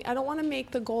how many, I don't want to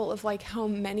make the goal of like how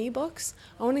many books.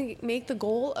 I want to make the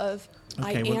goal of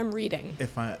I am reading.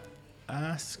 If I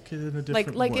ask it in a different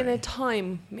way. Like in a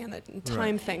time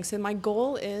thing. So my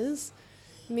goal is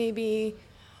maybe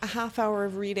a half hour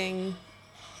of reading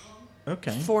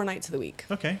 4 nights of the week.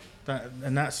 Okay.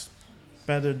 And that's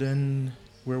better than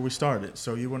where we started.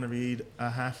 So you want to read a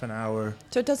half an hour.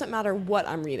 So it doesn't matter what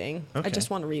I'm reading. Okay. I just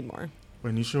want to read more.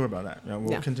 When you're sure about that?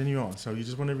 We'll continue on. So you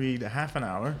just want to read a half an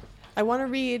hour. I want to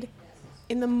read,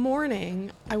 in the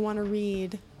morning, I want to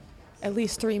read at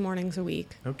least 3 mornings a week.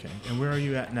 Okay. And where are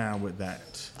you at now with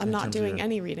that? I'm not doing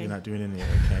any reading. You're not doing any.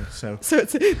 Okay. So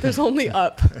there's only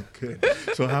up. Good.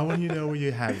 So how will you know where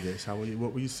you have this?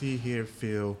 What will you see, hear,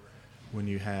 feel when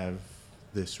you have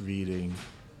this reading?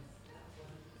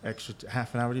 Extra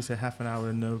half an hour? Did you say half an hour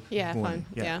in the morning? Fun.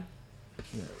 Yeah.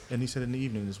 And you said in the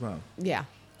evening as well? Yeah.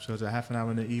 So is it half an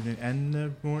hour in the evening and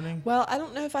the morning? Well, I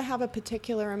don't know if I have a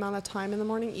particular amount of time in the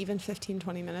morning. Even 15,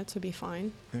 20 minutes would be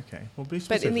fine. Okay. Well, be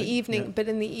specific. But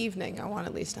in the evening, I want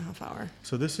at least a half hour.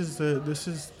 So this is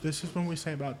when we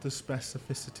say about the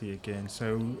specificity again.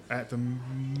 So at the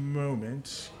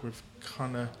moment, we've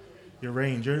kind of your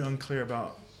range. You're unclear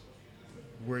about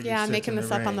where you sit. Yeah, I'm making this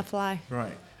up on the fly.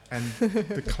 Right. And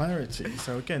the clarity.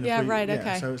 So again,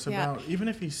 okay. So it's about, even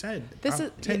if you said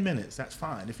 10 minutes, that's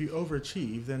fine. If you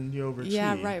overachieve, then you overachieve.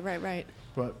 Yeah, right.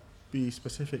 But be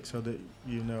specific so that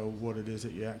you know what it is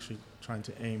that you're actually trying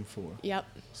to aim for. Yep.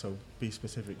 So be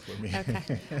specific for me.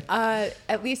 Okay.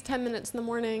 At least 10 minutes in the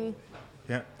morning.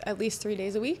 Yeah. At least 3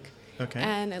 days a week. Okay.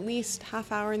 And at least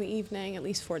half hour in the evening, at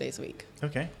least 4 days a week.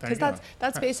 Okay. Because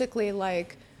that's basically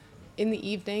like in the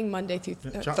evening, Monday through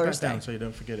Thursday. Jot that down so you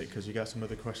don't forget it, because you got some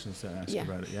other questions to ask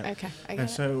about it. Yeah. Okay.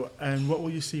 And what will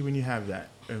you see when you have that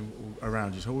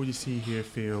around you? So what will you see, hear,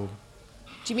 feel?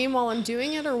 Do you mean while I'm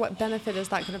doing it, or what benefit is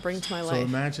that going to bring to my life? So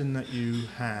imagine that you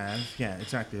have,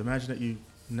 imagine that you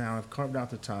now have carved out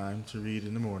the time to read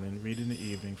in the morning, read in the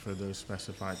evening for those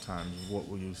specified times. What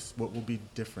will be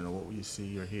different, or what will you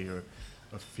see or hear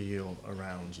or feel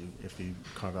around you if you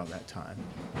carve out that time?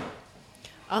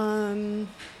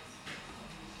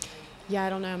 Yeah, I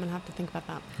don't know. I'm gonna have to think about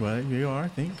that. Well, you are.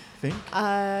 Think.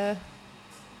 I'm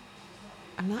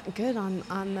not good on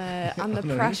the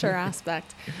pressure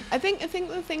aspect. I think the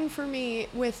thing for me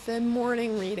with the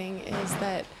morning reading is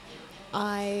that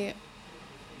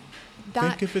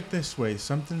Think of it this way.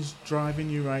 Something's driving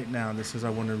you right now that says, I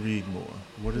want to read more.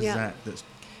 What is that that's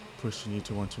pushing you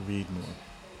to want to read more?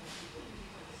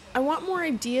 I want more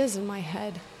ideas in my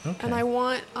head. Okay. And I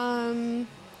want,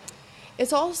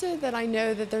 it's also that I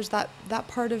know that there's that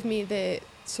part of me that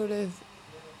sort of,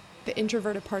 the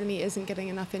introverted part of me isn't getting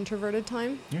enough introverted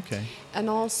time. Okay. And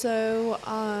also,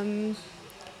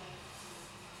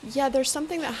 there's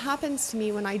something that happens to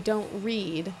me when I don't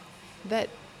read that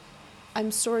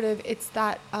I'm sort of, it's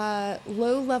that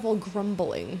low-level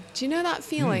grumbling. Do you know that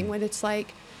feeling when it's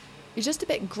like you're just a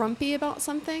bit grumpy about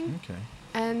something? Okay.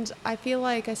 And I feel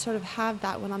like I sort of have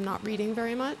that when I'm not reading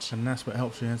very much. And that's what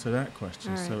helps you answer that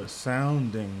question. Right. So it's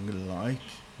sounding like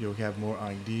you'll have more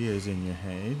ideas in your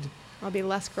head. I'll be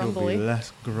less grumbly. You'll be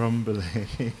less grumbly.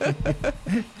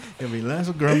 You'll be less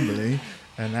grumbly,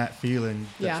 and that feeling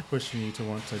that's pushing you to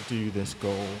want to do this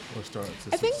goal or start to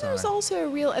subside. I think there's also a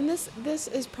real, and this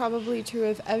is probably true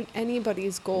of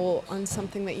anybody's goal on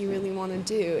something that you really want to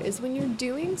do, is when you're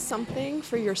doing something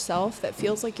for yourself that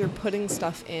feels like you're putting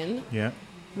stuff in,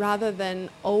 rather than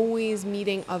always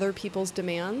meeting other people's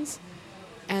demands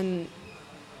and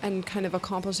kind of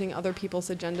accomplishing other people's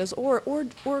agendas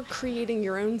or creating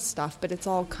your own stuff, but it's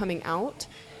all coming out.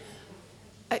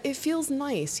 It feels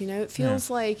nice, It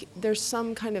feels like there's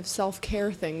some kind of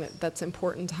self-care thing that's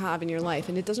important to have in your life,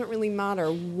 and it doesn't really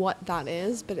matter what that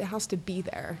is, but it has to be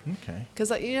there. Okay.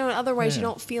 Because otherwise you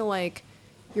don't feel like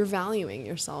you're valuing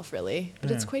yourself really. But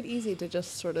it's quite easy to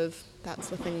just sort of, that's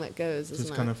the thing that goes, isn't it?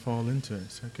 Just kind of fall into it.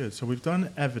 So good. So we've done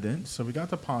evidence. So we got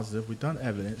the positive. We've done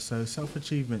evidence. So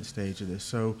self-achievement stage of this.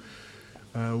 So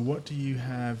what do you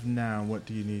have now? What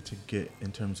do you need to get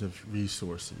in terms of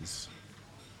resources?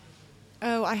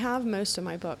 Oh, I have most of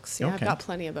my books. Yeah, okay. I've got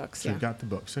plenty of books. So you've got the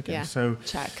books. Okay. Yeah. So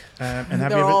check. And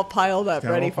they're all piled up,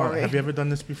 ready for me. Have you ever done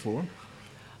this before?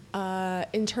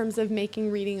 In terms of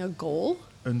making reading a goal?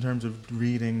 In terms of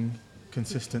reading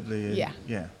consistently? Yeah,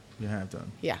 you have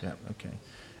done. Yeah. Okay.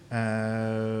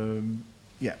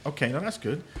 Okay, now that's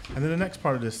good. And then the next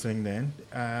part of this thing then,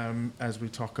 as we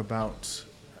talk about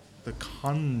the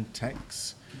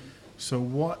context, so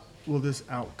what will this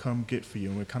outcome get for you?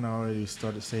 And we kind of already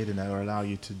started saying that, or allow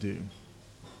you to do.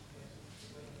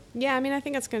 Yeah, I mean, I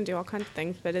think it's going to do all kinds of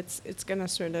things, but it's going to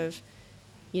sort of,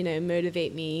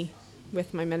 motivate me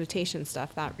with my meditation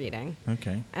stuff, that reading.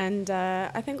 Okay. And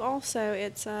I think also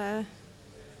it's going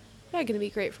to be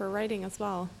great for writing as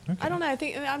well. Okay. I don't know. I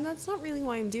think that's not really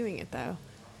why I'm doing it, though.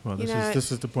 Well,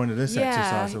 this is the point of this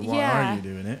exercise. Of why are you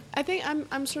doing it? I think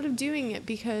I'm sort of doing it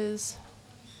because,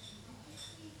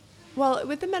 well,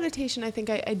 with the meditation, I think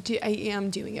I am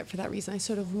doing it for that reason. I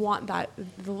sort of want that,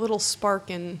 the little spark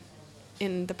in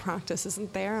the practice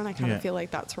isn't there, and I kind of feel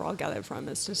like that's where I'll get it from,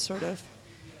 is to sort of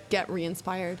get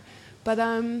re-inspired. But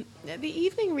the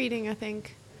evening reading, I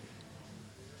think,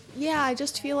 I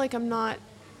just feel like I'm not,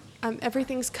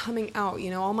 everything's coming out,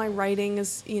 all my writing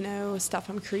is, stuff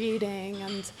I'm creating,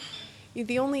 and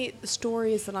the only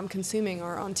stories that I'm consuming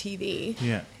are on TV.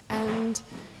 Yeah. And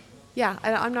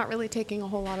I'm not really taking a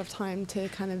whole lot of time to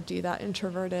kind of do that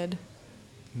introverted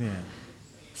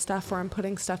stuff where I'm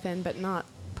putting stuff in but not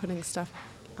putting stuff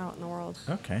out in the world.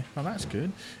 Okay, well that's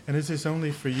good. And is this only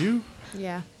for you?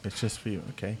 Yeah. It's just for you,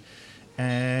 okay.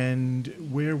 And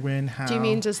where, when, how? Do you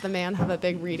mean does the man have a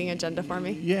big reading agenda for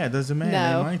me? Yeah, does the man?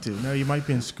 No. He might do. No, you might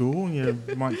be in school and you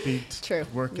might be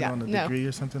working on a degree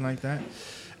or something like that.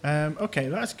 Okay,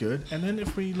 that's good. And then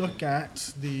if we look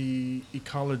at the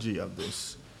ecology of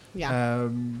this,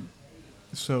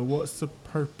 so what's the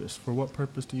purpose? For what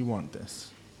purpose do you want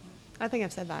this? I think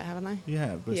I've said that, haven't I?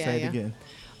 Yeah, but say it again.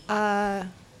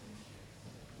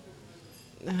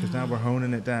 Because now we're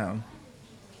honing it down.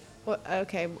 Well,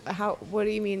 okay. What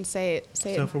do you mean? Say it.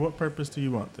 So for what purpose do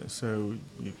you want this? So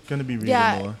you're going to be reading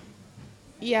more.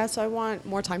 Yeah, so I want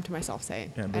more time to myself,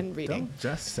 and reading. Don't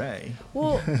just say.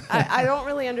 Well, I don't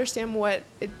really understand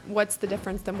what's the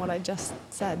difference than what I just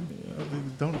said.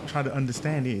 Don't try to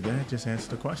understand either. Just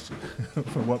answer the question.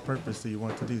 For what purpose do you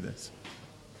want to do this?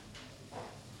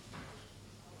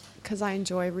 Because I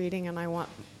enjoy reading and I want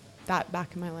that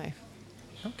back in my life.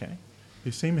 Okay.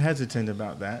 You seem hesitant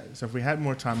about that. So if we had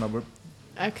more time, I would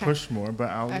push more, but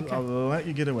I'll let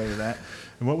you get away with that.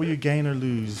 And what will you gain or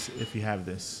lose if you have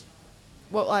this?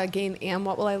 What will I gain and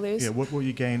what will I lose? Yeah, what will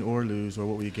you gain or lose, or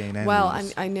what will you gain and lose?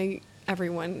 Well, I know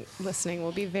everyone listening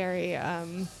will be very,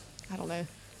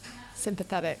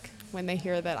 sympathetic when they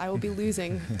hear that I will be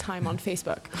losing time on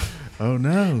Facebook. Oh,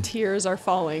 no. Tears are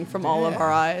falling from all of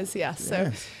our eyes. Yes.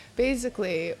 So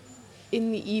basically,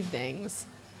 in the evenings,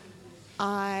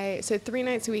 So 3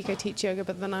 nights a week I teach yoga,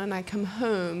 but then when I come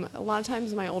home, a lot of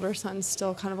times my older son's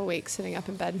still kind of awake sitting up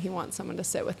in bed and he wants someone to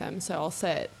sit with him, so I'll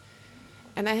sit.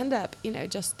 And I end up, I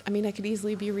could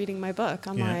easily be reading my book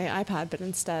on my iPad, but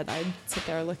instead I'd sit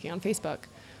there looking on Facebook.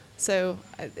 So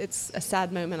it's a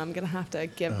sad moment. I'm going to have to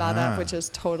give that up, which is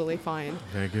totally fine.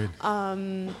 Very good.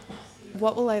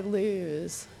 What will I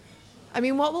lose?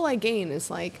 What will I gain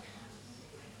is like,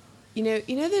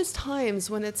 there's times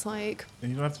when it's like...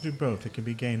 And you don't have to do both. It can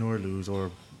be gain or lose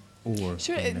or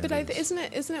sure, but isn't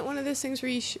it one of those things where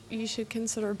you should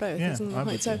consider both? Yeah, isn't the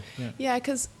point? obviously. So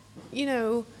because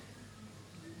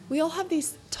we all have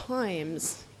these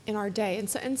times in our day, and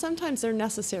sometimes they're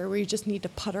necessary where you just need to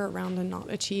putter around and not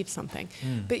achieve something.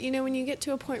 But when you get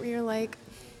to a point where you're like,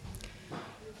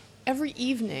 every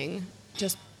evening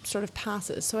just sort of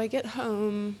passes. So I get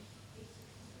home,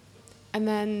 and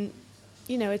then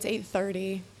it's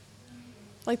 8:30.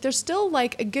 Like there's still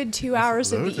like a good 2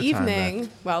 hours of the evening.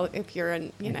 Well, if you're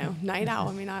a night owl,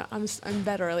 I'm in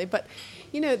bed early, but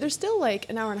there's still like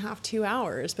an hour and a half, 2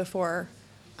 hours before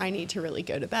I need to really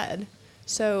go to bed.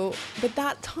 So, but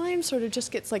that time sort of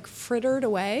just gets like frittered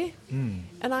away.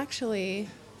 And actually,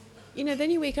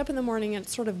 then you wake up in the morning and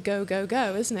it's sort of go,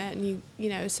 isn't it?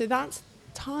 And so that's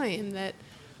time that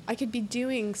I could be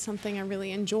doing something I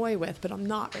really enjoy with, but I'm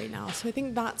not right now. So I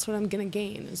think that's what I'm going to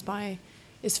gain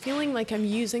is feeling like I'm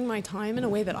using my time in a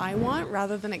way that I want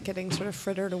rather than it getting sort of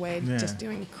frittered away just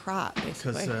doing crap,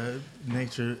 basically. Because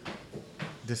nature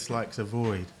dislikes a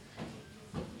void.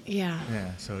 Yeah.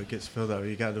 Yeah, so it gets filled up.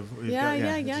 It gets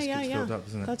filled up,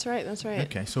 doesn't it? That's right.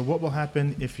 Okay, so what will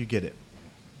happen if you get it?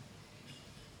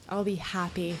 I'll be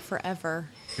happy forever.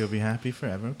 You'll be happy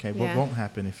forever. Okay, what won't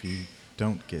happen if you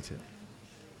don't get it?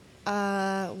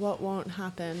 What won't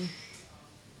happen?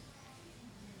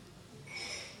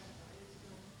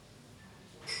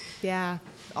 Yeah,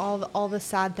 all the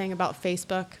sad thing about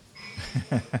Facebook.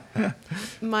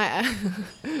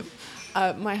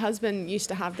 My husband used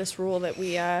to have this rule that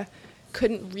we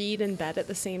couldn't read in bed at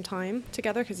the same time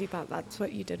together because he thought that's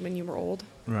what you did when you were old.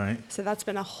 Right. So that's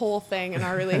been a whole thing in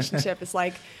our relationship. It's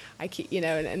like I keep,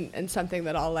 and something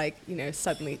that I'll like,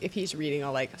 suddenly if he's reading,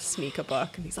 I'll like sneak a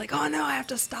book and he's like, oh no, I have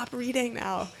to stop reading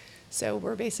now. So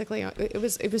we're basically, it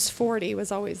was 40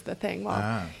 was always the thing.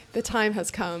 Well, the time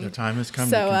has come. The time has come.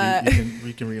 So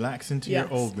we can relax into your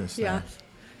oldness now. Yeah,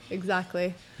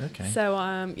 exactly. Okay. So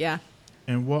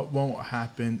And what won't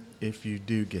happen if you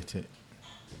do get it?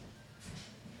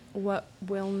 What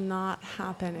will not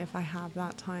happen if I have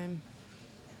that time?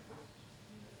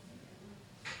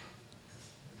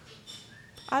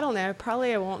 I don't know.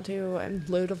 Probably I won't do a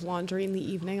load of laundry in the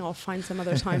evening. I'll find some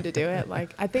other time to do it.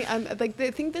 I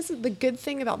think this is the good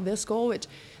thing about this goal, which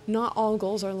not all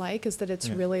goals are like, is that it's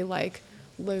really like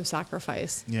low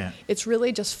sacrifice. Yeah. It's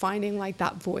really just finding like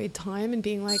that void time and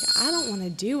being like, I don't want to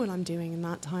do what I'm doing in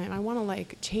that time. I want to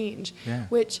like change. Yeah.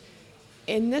 Which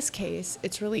in this case,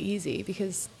 it's really easy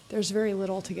because there's very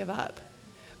little to give up.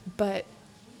 But,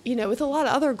 with a lot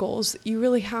of other goals, you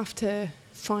really have to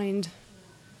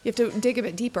dig a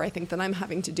bit deeper, I think, than I'm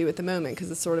having to do at the moment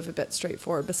because it's sort of a bit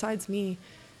straightforward. Besides me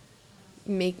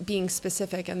being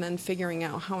specific and then figuring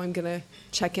out how I'm going to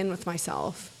check in with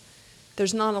myself,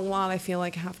 there's not a lot I feel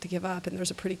like I have to give up, and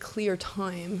there's a pretty clear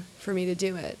time for me to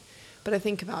do it. But I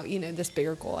think about, this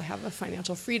bigger goal I have of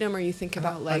financial freedom, or you think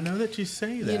about like... I know that you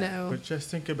say that, but just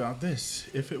think about this.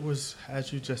 If it was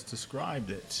as you just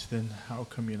described it, then how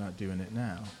come you're not doing it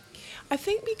now? I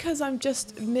think because I'm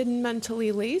just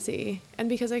mentally lazy and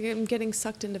because I'm getting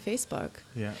sucked into Facebook.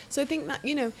 Yeah. So I think that,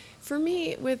 for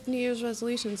me with New Year's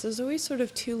resolutions, there's always sort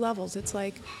of two levels. It's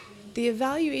like the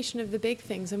evaluation of the big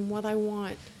things and what I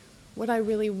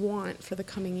really want for the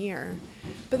coming year.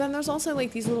 But then there's also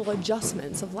like these little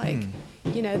adjustments of like,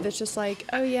 that's just like,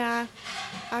 oh yeah,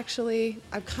 actually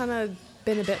I've kind of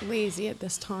been a bit lazy at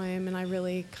this time and I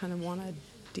really kind of want to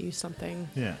do something.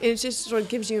 Yeah. It just sort of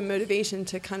gives you a motivation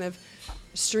to kind of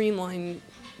streamline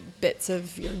bits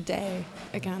of your day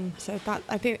again. So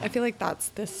I feel like that's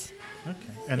this. Okay.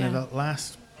 And then the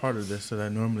last part of this that I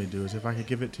normally do is if I could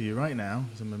give it to you right now,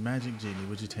 as I'm a magic genie,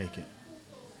 would you take it?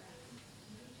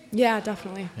 Yeah,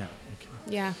 definitely. Yeah. Okay.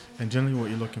 Yeah. And generally what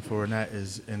you're looking for in that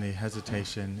is any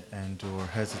hesitation and or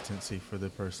hesitancy for the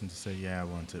person to say, yeah, I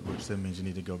want it, which then means you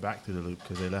need to go back through the loop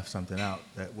because they left something out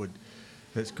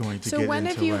that's going to get into. So when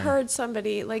have you heard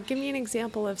somebody, like give me an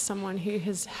example of someone who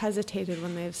has hesitated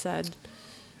when they've said?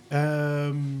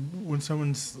 When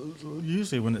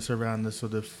it's around the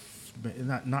sort of,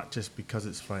 not just because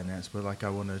it's finance, but like I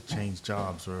want to change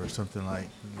jobs or something like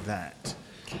that.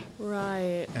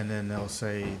 Right. And then they'll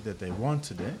say that they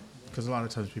wanted it, because a lot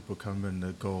of times people come and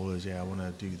the goal is, I want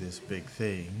to do this big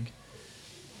thing.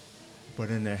 But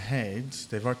in their heads,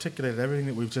 they've articulated everything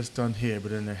that we've just done here,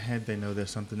 but in their head, they know there's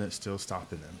something that's still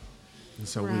stopping them. And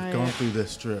so we've gone through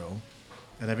this drill,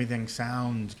 and everything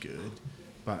sounds good,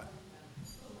 but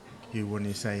when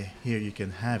you say, here, you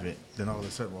can have it, then all of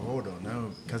a sudden, well, hold on,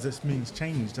 no, because this means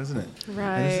change, doesn't it?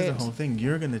 Right. And this is the whole thing.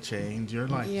 You're going to change. Your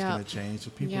life is going to change. So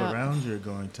people around you are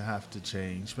going to have to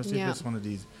change, especially if it's one of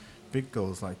these big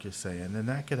goals, like you're saying. And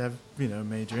that could have,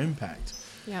 major impact.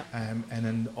 Yeah. And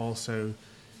then also,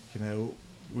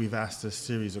 we've asked a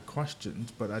series of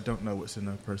questions, but I don't know what's in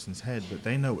a person's head, but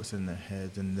they know what's in their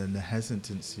head, and then the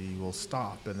hesitancy will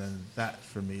stop. And then that,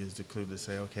 for me, is the clue to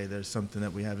say, okay, there's something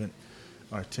that we haven't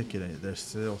articulated. There's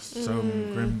still some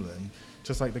gremlin.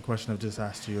 Just like the question I've just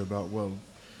asked you about, well,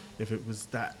 if it was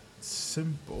that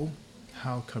simple,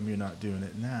 how come you're not doing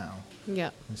it now? Yeah.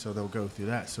 And so they'll go through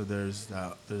that. So there's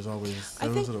always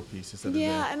those little pieces that are there.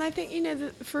 Yeah, and I think,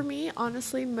 for me,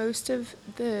 honestly, most of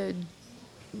the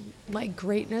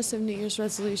greatness of New Year's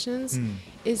resolutions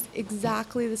is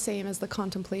exactly the same as the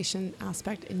contemplation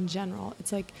aspect in general.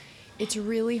 It's like, it's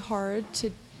really hard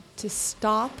to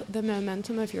stop the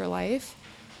momentum of your life,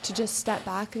 to just step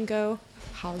back and go,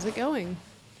 how's it going?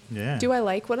 Yeah. Do I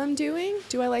like what I'm doing?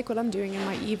 Do I like what I'm doing in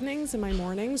my evenings and my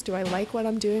mornings? Do I like what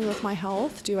I'm doing with my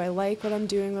health? Do I like what I'm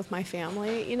doing with my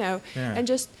family? And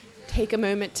just take a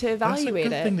moment to evaluate it.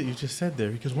 That's a good thing that you just said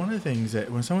there, because one of the things that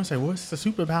when someone says, what's the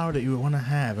superpower that you would want to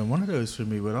have? And one of those for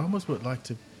me would like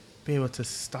to be able to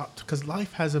stop, because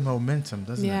life has a momentum,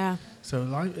 doesn't it? So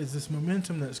life is this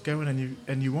momentum that's going,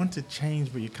 and you want to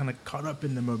change, but you're kind of caught up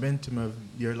in the momentum of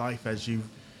your life as you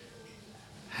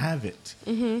have it.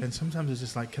 And sometimes it's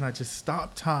just like, can I just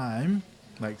stop time,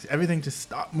 like everything just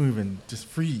stop moving, just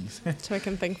freeze, so I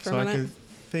can think for a minute. I can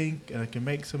think, and I can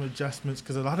make some adjustments,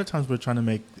 because a lot of times we're trying to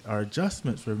make our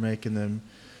adjustments, we're making them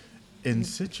in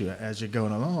situ as you're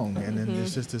going along, and then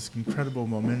there's just this incredible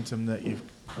momentum that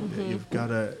you've got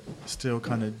to still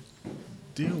kind of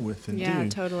deal with and do. Yeah,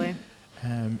 totally.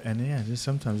 Just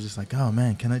sometimes just like, oh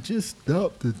man, can I just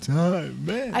stop the time,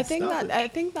 man? I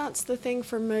think that's the thing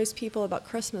for most people about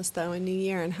Christmas, though, and New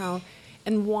Year,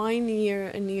 and why New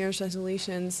Year and New Year's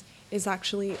resolutions is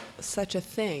actually such a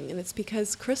thing. And it's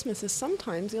because Christmas is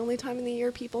sometimes the only time in the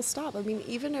year people stop. I mean,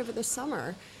 even over the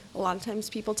summer, a lot of times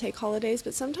people take holidays,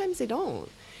 but sometimes they don't.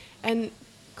 And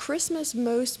Christmas,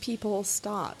 most people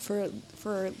stop for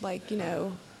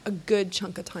a good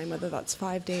chunk of time, whether that's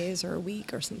 5 days or a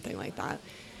week or something like that.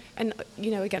 And,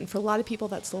 again, for a lot of people,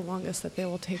 that's the longest that they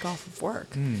will take off of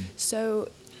work. So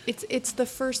it's the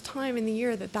first time in the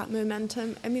year that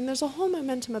momentum, I mean, there's a whole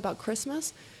momentum about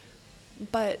Christmas,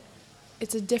 but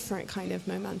it's a different kind of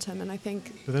momentum. And I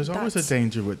think but there's always a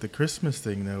danger with the Christmas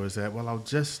thing, though, is that, well, I'll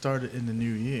just start it in the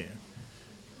new year.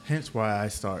 Hence why I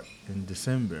start in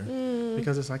December,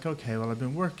 because it's like, okay, well, I've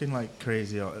been working like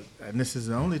crazy, and this is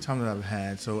the only time that I've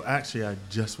had, so actually I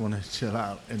just want to chill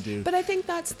out and do. But I think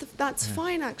that's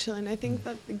fine, actually, and I think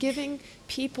that giving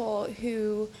people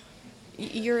who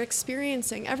you're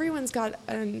experiencing, everyone's got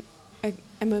a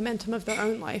momentum of their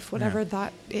own life, whatever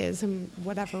that is, and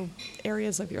whatever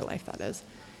areas of your life that is.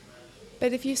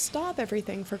 But if you stop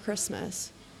everything for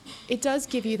Christmas, it does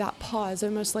give you that pause,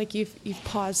 almost like you've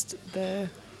paused the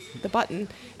button,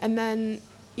 and then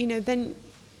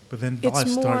But then life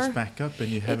starts back up, and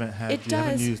you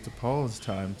haven't used the pause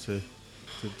time to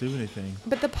do anything.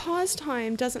 But the pause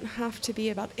time doesn't have to be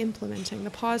about implementing.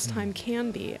 The pause time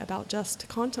can be about just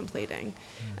contemplating,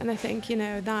 and I think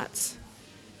that's.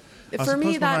 For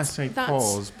me, that's when I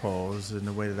say pause in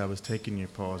the way that I was taking your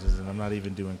pauses, and I'm not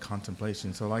even doing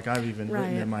contemplation. So like I've even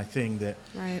written in my thing that.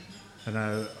 Right. And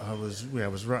I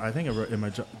think I wrote in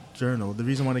my journal, the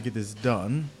reason I want to get this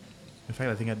done, in fact,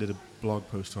 I think I did a blog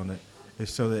post on it, is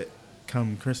so that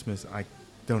come Christmas,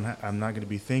 I'm not going to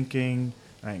be thinking,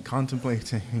 I ain't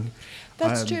contemplating.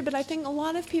 That's true, but I think a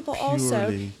lot of people also,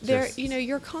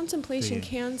 your contemplation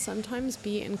can sometimes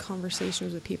be in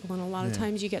conversations with people, and a lot of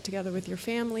times you get together with your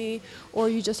family, or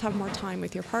you just have more time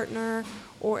with your partner,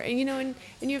 or and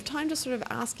you have time to sort of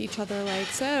ask each other, like,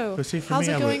 so how's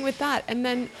it going with that? And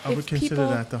then I would consider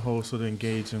that the whole sort of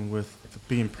engaging with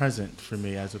being present for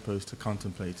me, as opposed to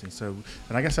contemplating. So,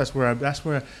 and I guess that's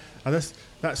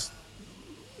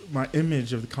my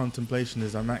image of the contemplation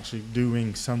is I'm actually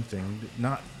doing something,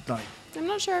 not like. I'm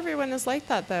not sure everyone is like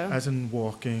that, though. As in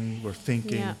walking or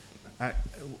thinking. Yeah.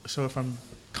 So if I'm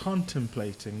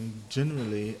contemplating,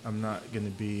 generally I'm not going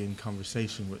to be in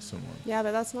conversation with someone. Yeah,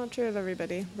 but that's not true of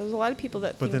everybody. There's a lot of people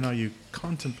that But then are you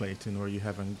contemplating, or are you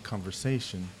having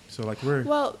conversation? So like we're...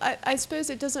 Well, I suppose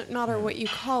it doesn't matter what you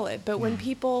call it, but when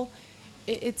people...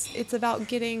 it's about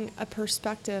getting a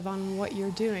perspective on what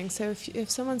you're doing. So if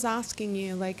someone's asking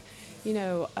you, like, you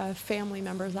know, a family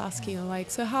member's asking you,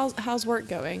 like, so how's work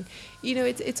going? You know,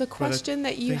 it's a question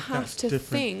that you have to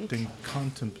think. Than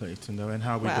contemplating, though, and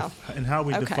how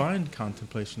we define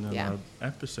contemplation in our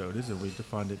episode, isn't it? We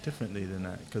defined it differently than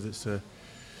that, because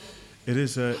it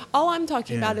is a. All I'm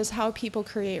talking about is how people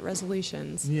create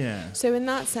resolutions. Yeah. So in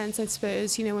that sense, I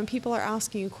suppose, you know, when people are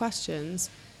asking you questions,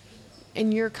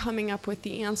 and you're coming up with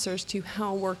the answers to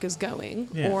how work is going,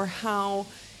 or how,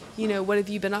 you know, what have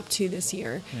you been up to this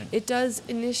year? Yeah. It does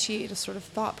initiate a sort of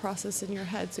thought process in your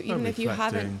head. So even if you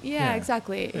haven't,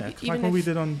 exactly. Yeah, like what we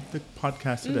did on the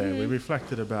podcast today, we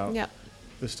reflected about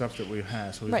the stuff that we've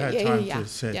had. So we've had time to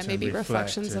sit and maybe reflect.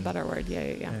 Reflection's a better word.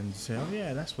 And say, oh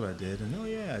yeah, that's what I did, and oh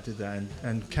yeah, I did that,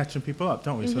 and catching people up,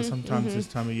 don't we? So sometimes this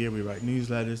time of year we write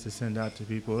newsletters to send out to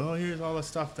people. Oh, here's all the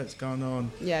stuff that's gone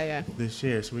on this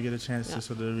year. So we get a chance to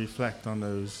sort of reflect on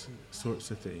those sorts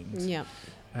of things. Yeah.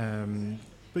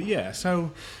 But yeah,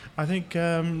 so I think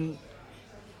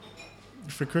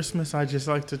for Christmas I just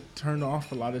like to turn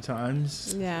off a lot of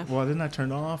times. Yeah. Well, then I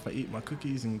turn off. I eat my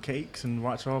cookies and cakes and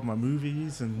watch all of my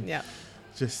movies and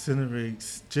just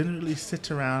generally sit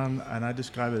around, and I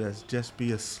describe it as just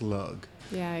be a slug.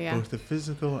 Yeah. Both the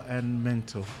physical and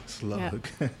mental slug.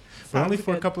 But only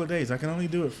for a couple of days. I can only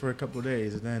do it for a couple of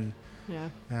days, and then. Yeah.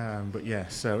 But yeah.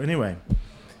 So anyway.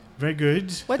 Very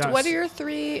good. What are your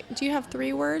three? Do you have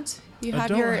 3 words? You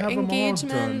have your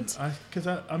engagement. Because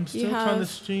I'm still trying to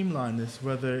streamline this.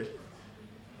 Do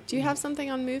you have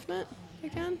something on movement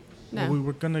again? No. Well, we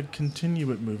were going to continue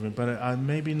with movement, but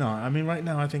maybe not. I mean, right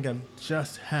now I think I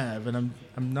just have, and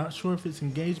I'm not sure if it's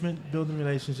engagement, building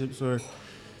relationships, or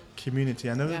community.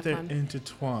 I know that they're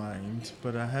intertwined,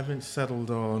 but I haven't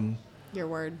settled on your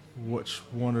word. Which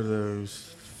one of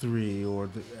those 3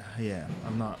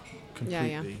 I'm not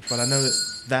completely. But I know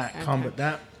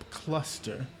that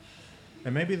cluster,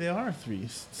 and maybe they are 3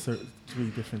 different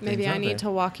things. Maybe I need to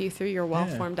walk you through your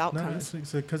well-formed outcomes.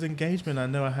 Because engagement, I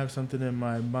know I have something in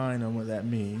my mind on what that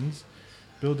means.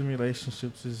 Building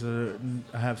relationships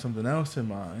I have something else in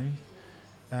mind.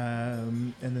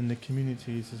 And then the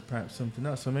communities is perhaps something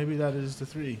else. So maybe that is the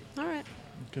 3. All right.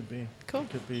 It could be. Cool. It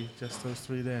could be just those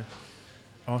 3 there.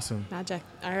 Awesome. Magic.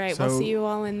 All right. So we'll see you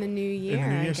all in the new year,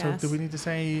 I guess. So do we need to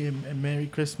say Merry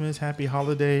Christmas, Happy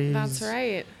Holidays? That's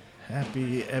right.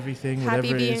 Happy everything,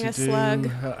 happy whatever it is you do. Happy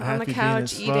being a slug on the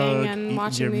couch, eating and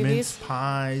watching movies. Mince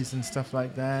pies and stuff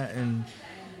like that, and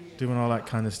doing all that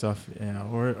kind of stuff.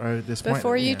 Or at this point.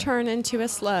 Before you turn into a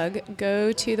slug,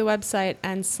 go to the website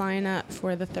and sign up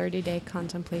for the 30-day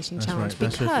contemplation challenge. Right.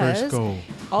 That's your first goal.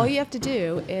 All you have to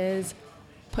do is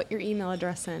put your email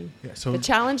address in. So the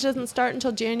challenge doesn't start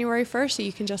until January 1st, so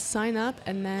you can just sign up,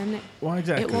 and then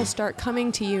it will start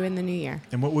coming to you in the new year.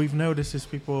 And what we've noticed is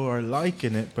people are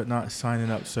liking it but not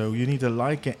signing up. So you need to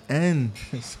like it and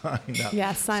sign up.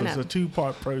 Yeah, sign up. So it's a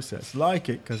 2-part process. Like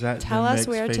it, because that tell us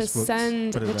where Facebook's to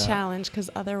send the challenge, because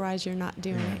otherwise you're not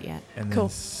doing it yet. And cool. Then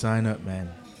sign up, man.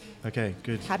 Okay,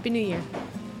 good. Happy New Year.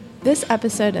 This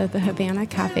episode of the Havana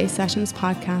Cafe Sessions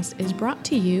podcast is brought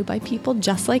to you by people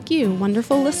just like you,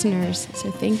 wonderful listeners. So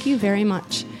thank you very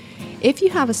much. If you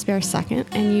have a spare second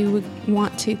and you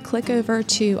want to click over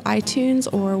to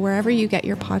iTunes or wherever you get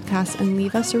your podcasts and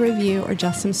leave us a review or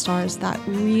just some stars, that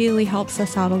really helps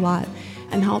us out a lot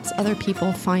and helps other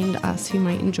people find us who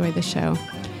might enjoy the show.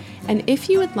 And if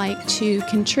you would like to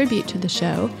contribute to the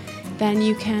show, then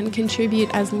you can contribute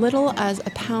as little as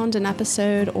 £1 an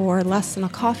episode or less than a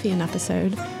coffee an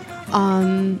episode.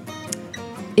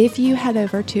 If you head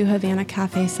over to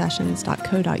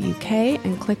havanacafesessions.co.uk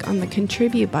and click on the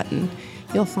contribute button,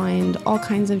 you'll find all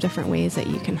kinds of different ways that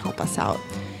you can help us out.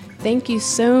 Thank you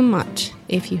so much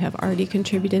if you have already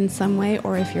contributed in some way,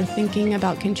 or if you're thinking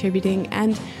about contributing,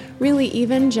 and really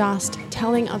even just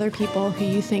telling other people who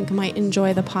you think might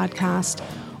enjoy the podcast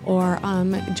or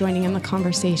joining in the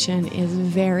conversation is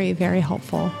very, very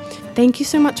helpful. Thank you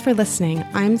so much for listening.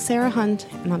 I'm Sarah Hunt,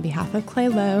 and on behalf of Clay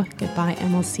Lowe, goodbye,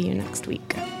 and we'll see you next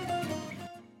week.